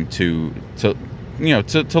time to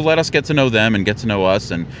let us get to know them and get to know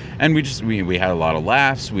us, and we had a lot of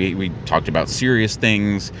laughs. We talked about serious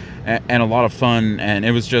things and a lot of fun, and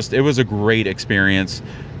it was a great experience.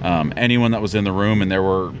 Anyone that was in the room, and there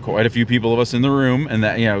were quite a few people of us in the room, and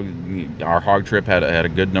that our hog trip had a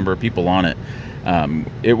good number of people on it. I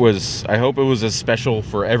hope it was as special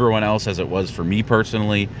for everyone else as it was for me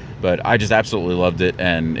personally, but I just absolutely loved it,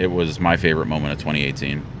 and it was my favorite moment of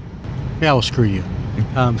 2018. Yeah, well, screw you.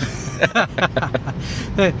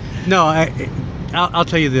 No, I'll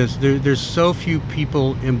tell you this. There's so few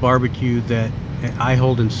people in barbecue that I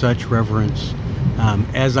hold in such reverence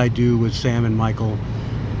as I do with Sam and Michael.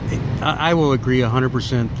 I will agree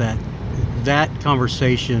 100% that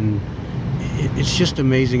conversation, it's just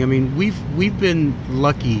amazing. I mean, we've been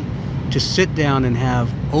lucky to sit down and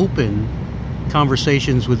have open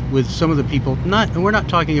conversations with some of the people. We're not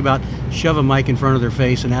talking about shove a mic in front of their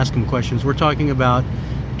face and ask them questions. We're talking about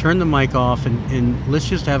turn the mic off and let's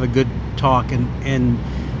just have a good talk. And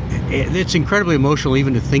it's incredibly emotional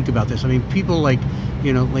even to think about this. I mean, people like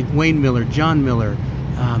Wayne Miller, John Miller,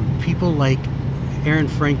 people like Aaron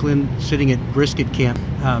Franklin sitting at brisket camp,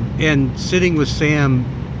 and sitting with Sam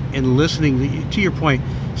and listening. To your point,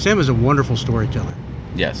 Sam is a wonderful storyteller.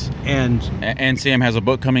 Yes. And Sam has a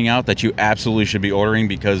book coming out that you absolutely should be ordering,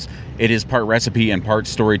 because it is part recipe and part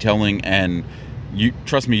storytelling, and you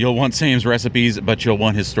trust me, you'll want Sam's recipes, but you'll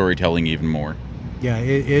want his storytelling even more. Yeah,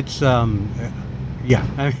 it's I mean,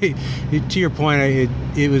 to your point,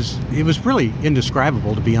 it was really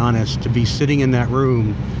indescribable, to be honest, to be sitting in that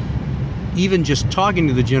room even just talking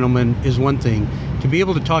to the gentleman is one thing. To be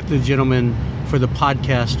able to talk to the gentleman for the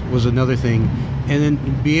podcast was another thing. And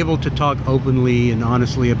then be able to talk openly and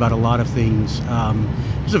honestly about a lot of things.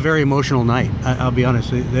 It was a very emotional night. I'll be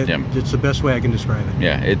honest. It's the best way I can describe it.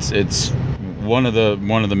 Yeah, it's one of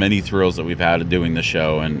the many thrills that we've had doing the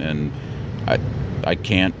show, and I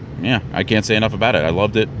can't say enough about it. I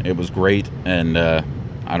loved it. It was great, and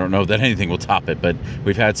I don't know that anything will top it. But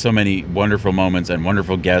we've had so many wonderful moments and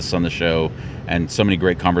wonderful guests on the show, and so many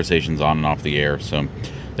great conversations on and off the air. So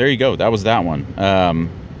there you go. That was that one.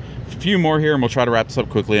 A few more here, and we'll try to wrap this up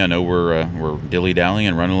quickly. I know we're dilly-dallying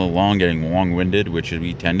and running a little long, getting long-winded, which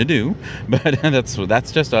we tend to do, but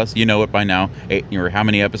that's just us. You know it by now. How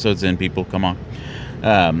many episodes in, people? Come on.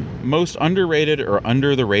 Most underrated or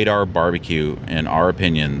under the radar barbecue in our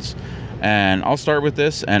opinions, and I'll start with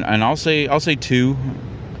this, and I'll say two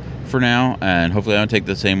for now, and hopefully I don't take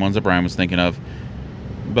the same ones that Brian was thinking of.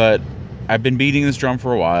 But I've been beating this drum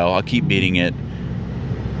for a while. I'll keep beating it.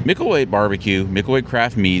 Micklethwait Barbecue, Micklethwait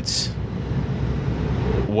Craft Meats,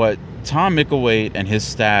 what Tom Micklethwait and his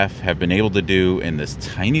staff have been able to do in this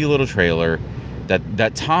tiny little trailer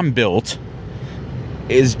that Tom built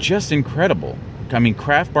is just incredible. I mean,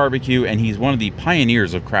 craft barbecue, and he's one of the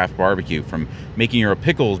pioneers of craft barbecue, from making your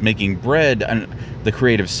pickles, making bread, and the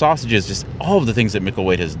creative sausages, just all of the things that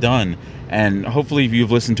Micklethwait has done. And hopefully if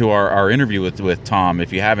you've listened to our interview with Tom,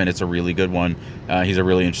 if you haven't, it's a really good one. He's a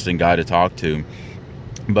really interesting guy to talk to.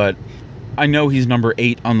 But I know he's number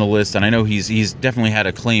 8 on the list, and I know he's definitely had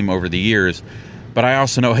a claim over the years. But I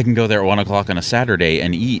also know I can go there at 1 o'clock on a Saturday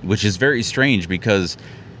and eat, which is very strange, because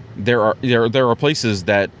there are places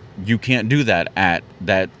that you can't do that at,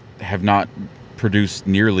 that have not produced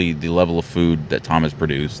nearly the level of food that Tom has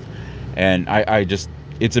produced. And I just,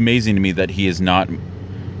 it's amazing to me that he is not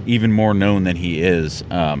even more known than he is.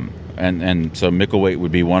 And so Micklethwait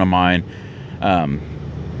would be one of mine.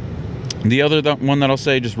 The other one that I'll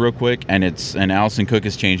say just real quick, and Allison Cook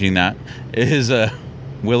is changing that, is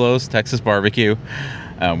Willow's Texas Barbecue.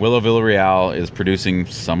 Willow Villarreal is producing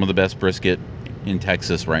some of the best brisket in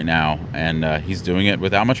Texas right now, and he's doing it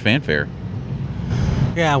without much fanfare.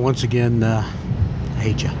 Yeah, once again, I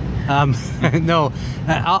hate you. No,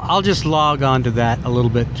 I'll just log on to that a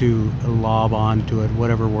little bit, to lob on to it,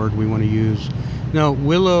 whatever word we want to use. No,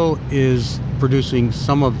 Willow is producing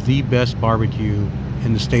some of the best barbecue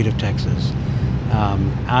in the state of Texas.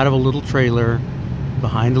 Out of a little trailer,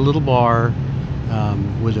 behind a little bar,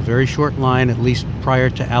 with a very short line, at least prior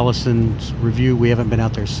to Allison's review. We haven't been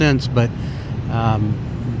out there since, but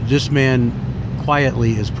this man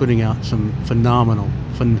quietly is putting out some phenomenal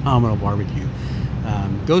barbecue.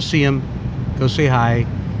 Go see him, go say hi,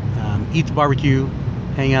 eat the barbecue,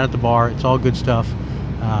 hang out at the bar. It's all good stuff.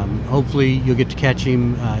 Hopefully you'll get to catch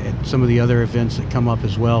him at some of the other events that come up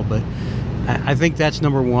as well. But I think that's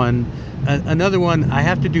number one. Another one, I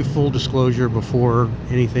have to do full disclosure before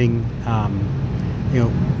anything.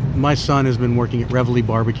 My son has been working at Reveille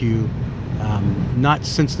Barbecue, not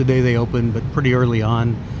since the day they opened, but pretty early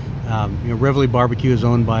on. Reveille Barbecue is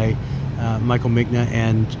owned by Michael Migna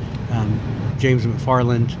and James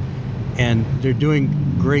McFarland, and they're doing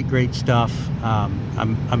great stuff.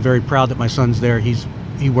 I'm very proud that my son's there.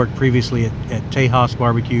 He worked previously at Tejas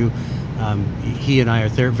Barbecue. He and I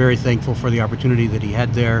are very thankful for the opportunity that he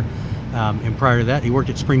had there. And prior to that, he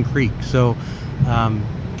worked at Spring Creek. So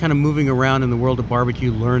kind of moving around in the world of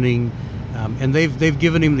barbecue, learning, and they've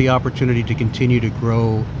given him the opportunity to continue to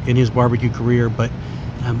grow in his barbecue career. But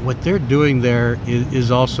what they're doing there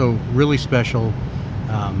is also really special.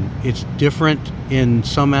 It's different in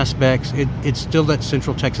some aspects. It's still that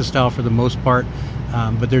Central Texas style for the most part,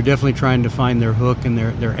 but they're definitely trying to find their hook and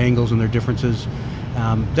their angles and their differences.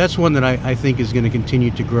 That's one that I think is going to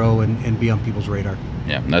continue to grow and be on people's radar.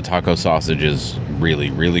 Yeah, and that taco sausage is really,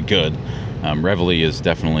 really good. Reveille is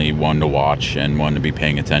definitely one to watch and one to be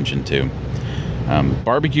paying attention to.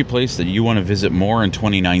 Barbecue place that you want to visit more in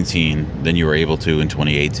 2019 than you were able to in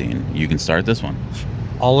 2018. You can start this one.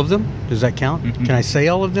 All of them? Does that count? Mm-hmm. Can I say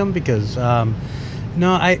all of them? Because,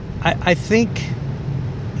 no, I think,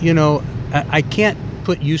 I can't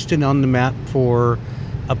put Houston on the map for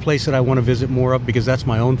a place that I want to visit more of, because that's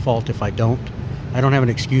my own fault if I don't. I don't have an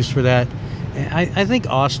excuse for that. I think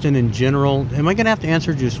Austin in general. Am I going to have to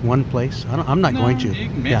answer just one place? I'm not going to. You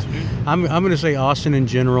can answer. I'm going to say Austin in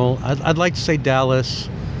general. I'd like to say Dallas.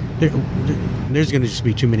 There's going to just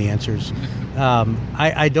be too many answers.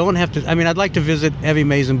 I don't have to. I mean, I'd like to visit Evie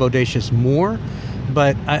Mays and Bodacious more,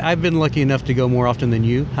 but I've been lucky enough to go more often than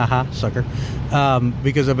you. Haha, sucker.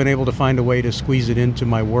 Because I've been able to find a way to squeeze it into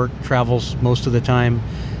my work travels most of the time.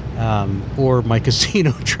 or my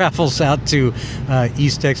casino travels out to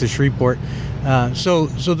East Texas, Shreveport. So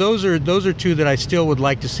those are two that I still would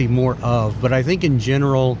like to see more of. But I think in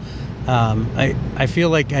general, I feel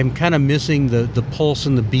like I'm kind of missing the pulse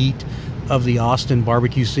and the beat of the Austin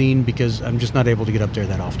barbecue scene because I'm just not able to get up there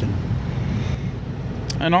that often.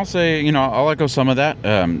 And I'll say, I'll echo some of that.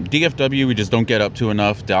 DFW, we just don't get up to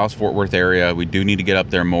enough. Dallas-Fort Worth area, we do need to get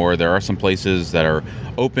up there more. There are some places that are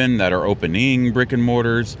opening brick and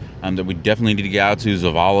mortars that we definitely need to get out to.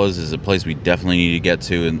 Zavala's is a place we definitely need to get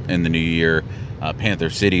to in the new year.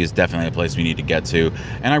 Panther City is definitely a place we need to get to.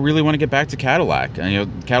 And I really want to get back to Cadillac.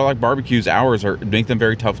 And, Cadillac barbecues hours make them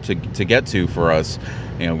very tough to get to for us.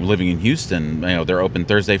 Living in Houston, they're open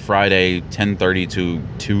Thursday, Friday, 10:30 to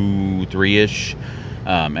 2, 3-ish.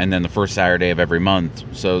 And then the first Saturday of every month.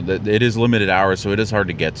 So it is limited hours, so it is hard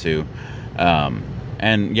to get to.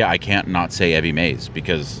 And yeah, I can't not say Evie Mae's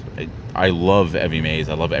because I love Evie Mae's.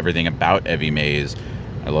 I love everything about Evie Mae's.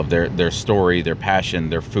 I love their story, their passion,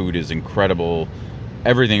 their food is incredible.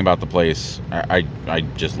 Everything about the place I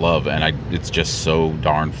just love, and it's just so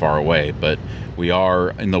darn far away. But we are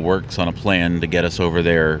in the works on a plan to get us over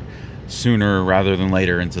there sooner rather than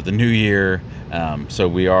later into the new year. So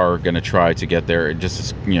we are going to try to get there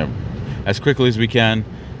just as quickly as we can.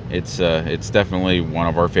 It's definitely one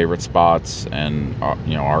of our favorite spots, and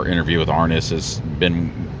our interview with Arnis has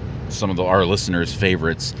been some of our listeners'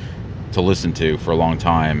 favorites to listen to for a long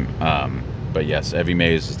time. But yes, Evie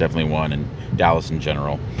Mae's is definitely one, and Dallas in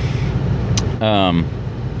general.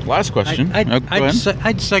 Last question. Go ahead.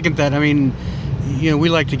 I'd second that. I mean, we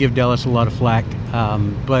like to give Dallas a lot of flack,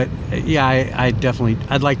 but yeah,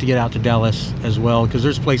 I'd like to get out to Dallas as well, because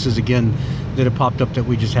there's places again that have popped up that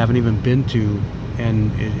we just haven't even been to,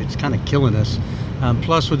 and it's kind of killing us.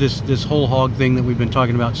 Plus, with this whole hog thing that we've been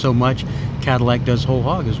talking about so much, Cadillac does whole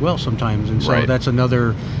hog as well sometimes, and so that's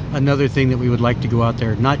another thing that we would like to go out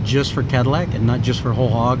there, not just for Cadillac and not just for whole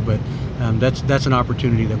hog, but that's an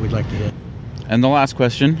opportunity that we'd like to hit. And the last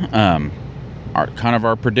question.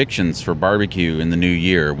 Our predictions for barbecue in the new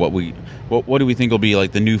year. What do we think will be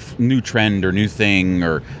like the new trend or new thing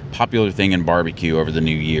or popular thing in barbecue over the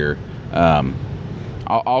new year?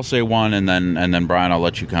 I'll say one, and then Brian, I'll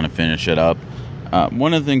let you kind of finish it up.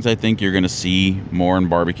 One of the things I think you're going to see more in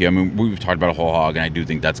barbecue. I mean, we've talked about whole hog, and I do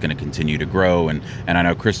think that's going to continue to grow. And I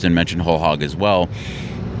know Kristen mentioned whole hog as well.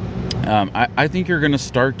 I think you're going to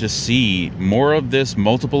start to see more of this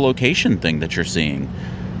multiple location thing that you're seeing.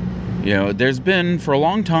 There's been for a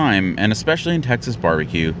long time, and especially in Texas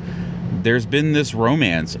barbecue, there's been this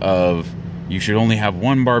romance of you should only have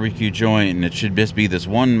one barbecue joint, and it should just be this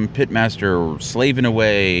one pitmaster slaving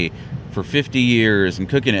away for 50 years and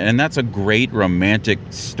cooking it. And that's a great romantic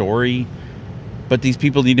story, but these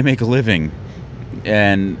people need to make a living,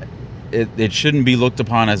 and it shouldn't be looked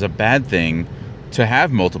upon as a bad thing to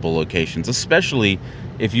have multiple locations, especially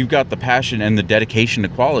if you've got the passion and the dedication to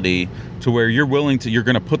quality to where you're going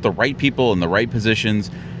to put the right people in the right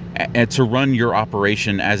positions and to run your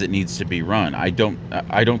operation as it needs to be run. I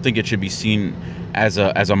don't think it should be seen as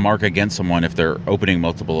a mark against someone if they're opening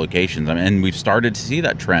multiple locations. I mean, and we've started to see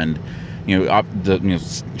that trend.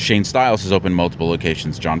 Shane Stiles has opened multiple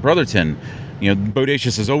locations. John Brotherton.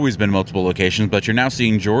 Bodacious has always been multiple locations, but you're now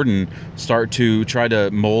seeing Jordan start to try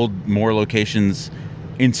to mold more locations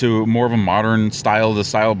into more of a modern style, the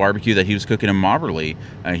style of barbecue that he was cooking in Mobberly.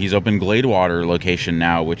 He's opened Gladewater location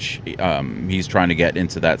now, which he's trying to get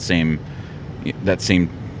into that same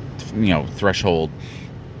threshold.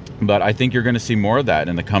 But I think you're going to see more of that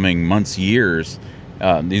in the coming months, years.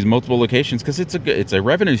 These multiple locations, because it's a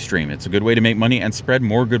revenue stream. It's a good way to make money and spread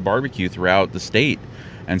more good barbecue throughout the state.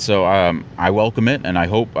 And so I welcome it, and I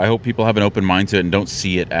hope people have an open mind to it and don't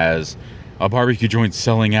see it as a barbecue joint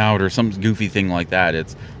selling out or some goofy thing like that.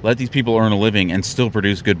 It's let these people earn a living and still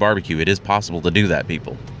produce good barbecue. It is possible to do that,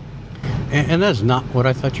 people. And that's not what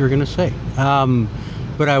I thought you were going to say.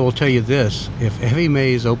 But I will tell you this, if Evie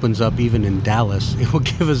Mae's opens up even in Dallas, it will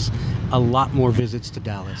give us a lot more visits to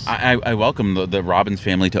Dallas. I welcome the Robbins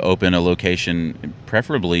family to open a location,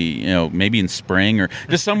 preferably, maybe in spring or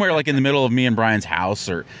just somewhere like in the middle of me and Brian's house,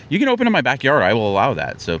 or you can open in my backyard. I will allow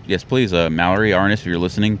that. So yes, please, Mallory, Arnis, if you're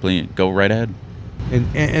listening, please go right ahead.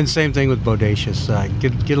 And same thing with Bodacious.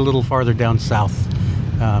 Get a little farther down south.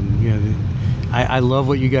 I love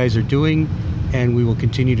what you guys are doing, and we will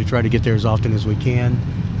continue to try to get there as often as we can.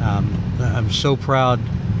 I'm so proud.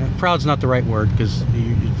 Proud's not the right word because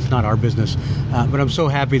it's not our business, but I'm so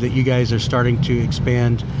happy that you guys are starting to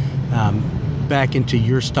expand back into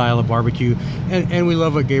your style of barbecue, and we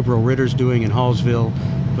love what Gabriel Ritter's doing in Hallsville,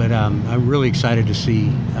 but I'm really excited to see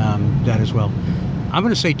that as well. I'm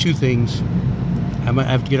going to say two things. I might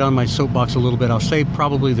have to get on my soapbox a little bit. I'll say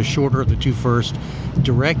probably the shorter of the two first.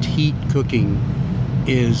 Direct heat cooking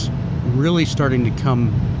is really starting to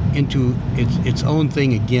come into its own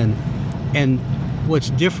thing again. And what's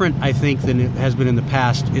different, I think, than it has been in the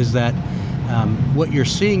past is that what you're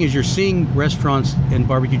seeing restaurants and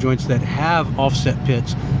barbecue joints that have offset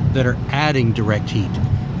pits that are adding direct heat.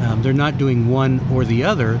 They're not doing one or the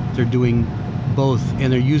other. They're doing both,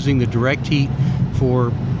 and they're using the direct heat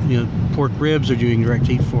for pork ribs. They're doing direct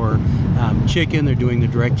heat for chicken. They're doing the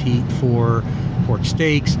direct heat for pork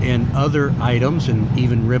steaks and other items, and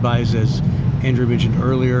even ribeyes, as Andrew mentioned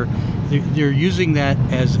earlier. They're using that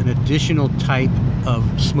as an additional type of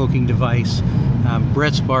smoking device.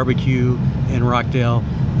 Brett's Barbecue in Rockdale,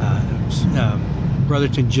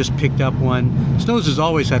 Brotherton just picked up one. Snow's has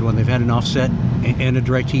always had one. They've had an offset and a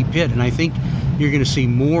direct heat pit, and I think you're going to see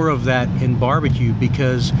more of that in barbecue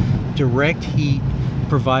because direct heat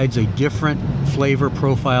provides a different flavor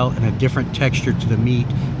profile and a different texture to the meat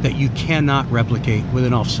that you cannot replicate with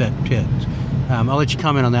an offset pit. I'll let you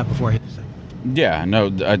comment on that before I hit the second. Yeah, no,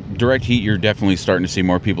 direct heat, you're definitely starting to see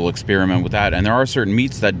more people experiment with that. And there are certain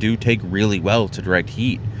meats that do take really well to direct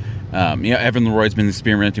heat. Evan Leroy's been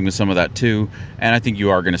experimenting with some of that too. And I think you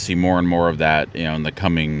are going to see more and more of that, in the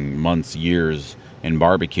coming months, years in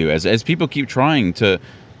barbecue as people keep trying to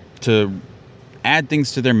add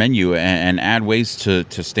things to their menu and add ways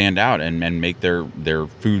to stand out and make their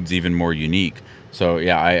foods even more unique. So,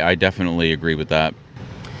 yeah, I definitely agree with that.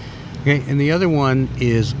 Okay, and the other one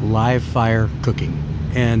is live fire cooking.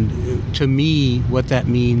 And to me, what that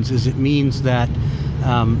means is it means that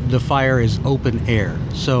the fire is open air.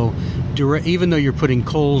 So even though you're putting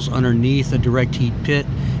coals underneath a direct heat pit,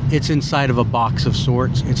 it's inside of a box of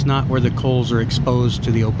sorts. It's not where the coals are exposed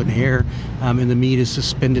to the open air, and the meat is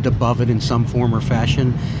suspended above it in some form or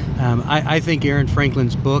fashion. I think Aaron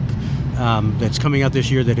Franklin's book that's coming out this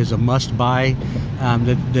year that is a must-buy,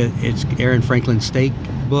 that it's Aaron Franklin's Steak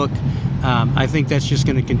book. I think that's just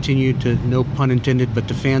going to continue to, no pun intended, but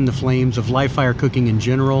to fan the flames of live fire cooking in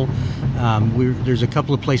general. There's a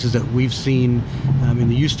couple of places that we've seen in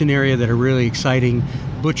the Houston area that are really exciting.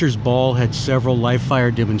 Butcher's Ball had several live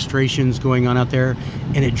fire demonstrations going on out there,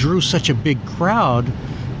 and it drew such a big crowd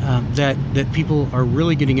that people are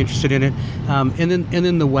really getting interested in it. And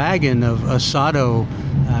then the Wagon of asado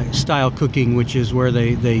style cooking, which is where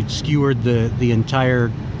they skewered the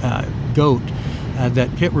entire goat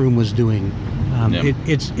that Pit Room was doing.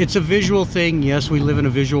 It's a visual thing. Yes, we live in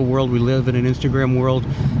a visual world. We live in an Instagram world.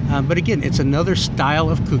 But again, it's another style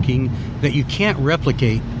of cooking that you can't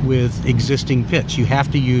replicate with existing pits. You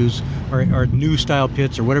have to use, or new style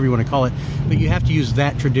pits, or whatever you want to call it, but you have to use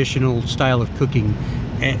that traditional style of cooking.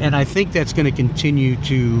 And I think that's going to continue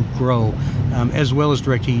to grow, as well as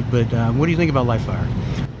direct heat. But what do you think about live fire?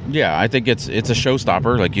 Yeah, I think it's a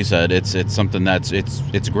showstopper, like you said. It's something that's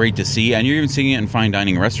it's great to see, and you're even seeing it in fine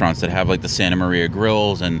dining restaurants that have like the Santa Maria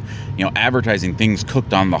grills and advertising things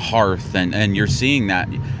cooked on the hearth, and you're seeing that.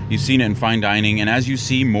 You've seen it in fine dining, and as you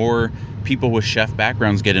see more people with chef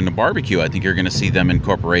backgrounds get into barbecue, I think you're going to see them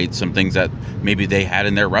incorporate some things that maybe they had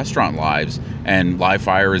in their restaurant lives, and live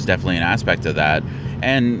fire is definitely an aspect of that.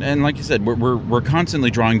 And like you said, we're constantly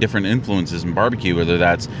drawing different influences in barbecue, whether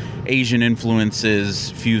that's Asian influences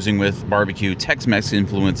fusing with barbecue, Tex-Mex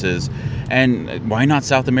influences, and why not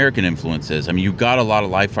South American influences? I mean, you've got a lot of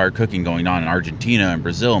live fire cooking going on in Argentina and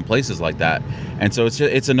Brazil and places like that. And so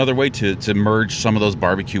it's another way to merge some of those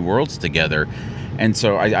barbecue worlds together. And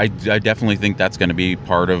so I definitely think that's going to be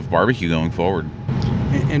part of barbecue going forward.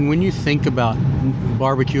 And when you think about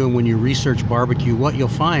barbecue and when you research barbecue, what you'll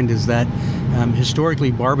find is that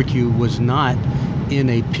historically barbecue was not in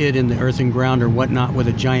a pit in the earthen ground or whatnot with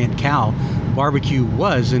a giant cow. Barbecue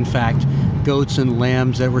was, in fact, goats and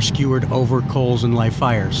lambs that were skewered over coals and live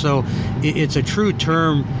fire. So it's a true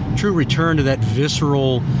return to that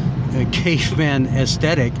visceral caveman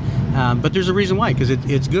aesthetic. But there's a reason why, because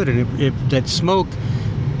it's good, and that smoke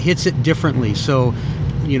hits it differently. So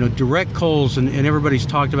direct coals, and everybody's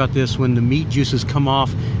talked about this, when the meat juices come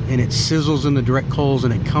off and it sizzles in the direct coals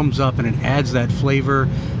and it comes up and it adds that flavor.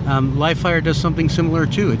 Live fire does something similar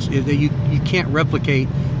too. You can't replicate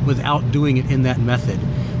without doing it in that method.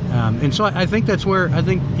 And so I think that's where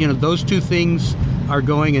those two things are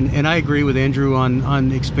going, and I agree with Andrew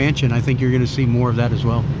on expansion. I think you're going to see more of that as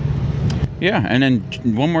well. Yeah, and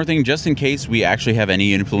then one more thing, just in case we actually have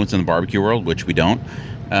any influence in the barbecue world, which we don't,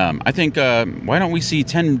 I think, why don't we see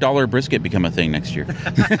 $10 brisket become a thing next year?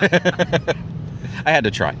 I had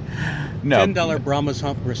to try. No. $10 Brahma's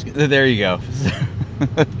hump brisket. There you go.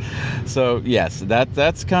 So yes,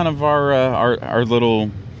 that's kind of our little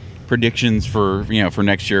predictions for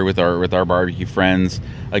next year with our barbecue friends.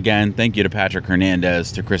 Again, thank you to Patrick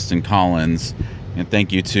Hernandez, to Kristen Collins, and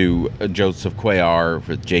thank you to Joseph Cuellar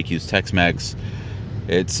for JQ's Tex-Mex.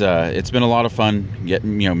 It's been a lot of fun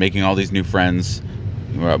making all these new friends.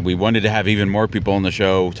 We wanted to have even more people on the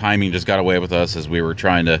show. Timing just got away with us as we were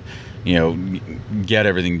trying to get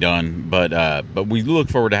everything done, but we look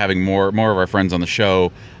forward to having more of our friends on the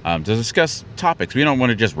show to discuss topics. We don't want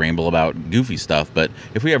to just ramble about goofy stuff, but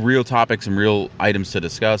if we have real topics and real items to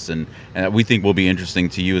discuss and that we think will be interesting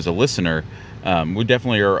to you as a listener, we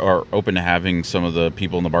definitely are open to having some of the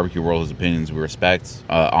people in the barbecue world whose opinions we respect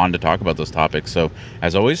on to talk about those topics. So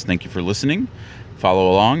as always, thank you for listening.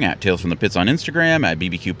 Follow along at Tales from the Pits on Instagram, at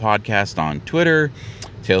BBQ Podcast on Twitter,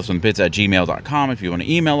 talesfromthepits@gmail.com if you want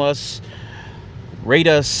to email us. Rate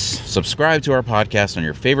us, subscribe to our podcast on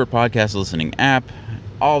your favorite podcast listening app,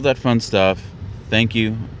 all that fun stuff. Thank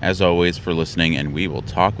you, as always, for listening, and we will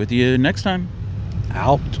talk with you next time.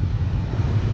 Out.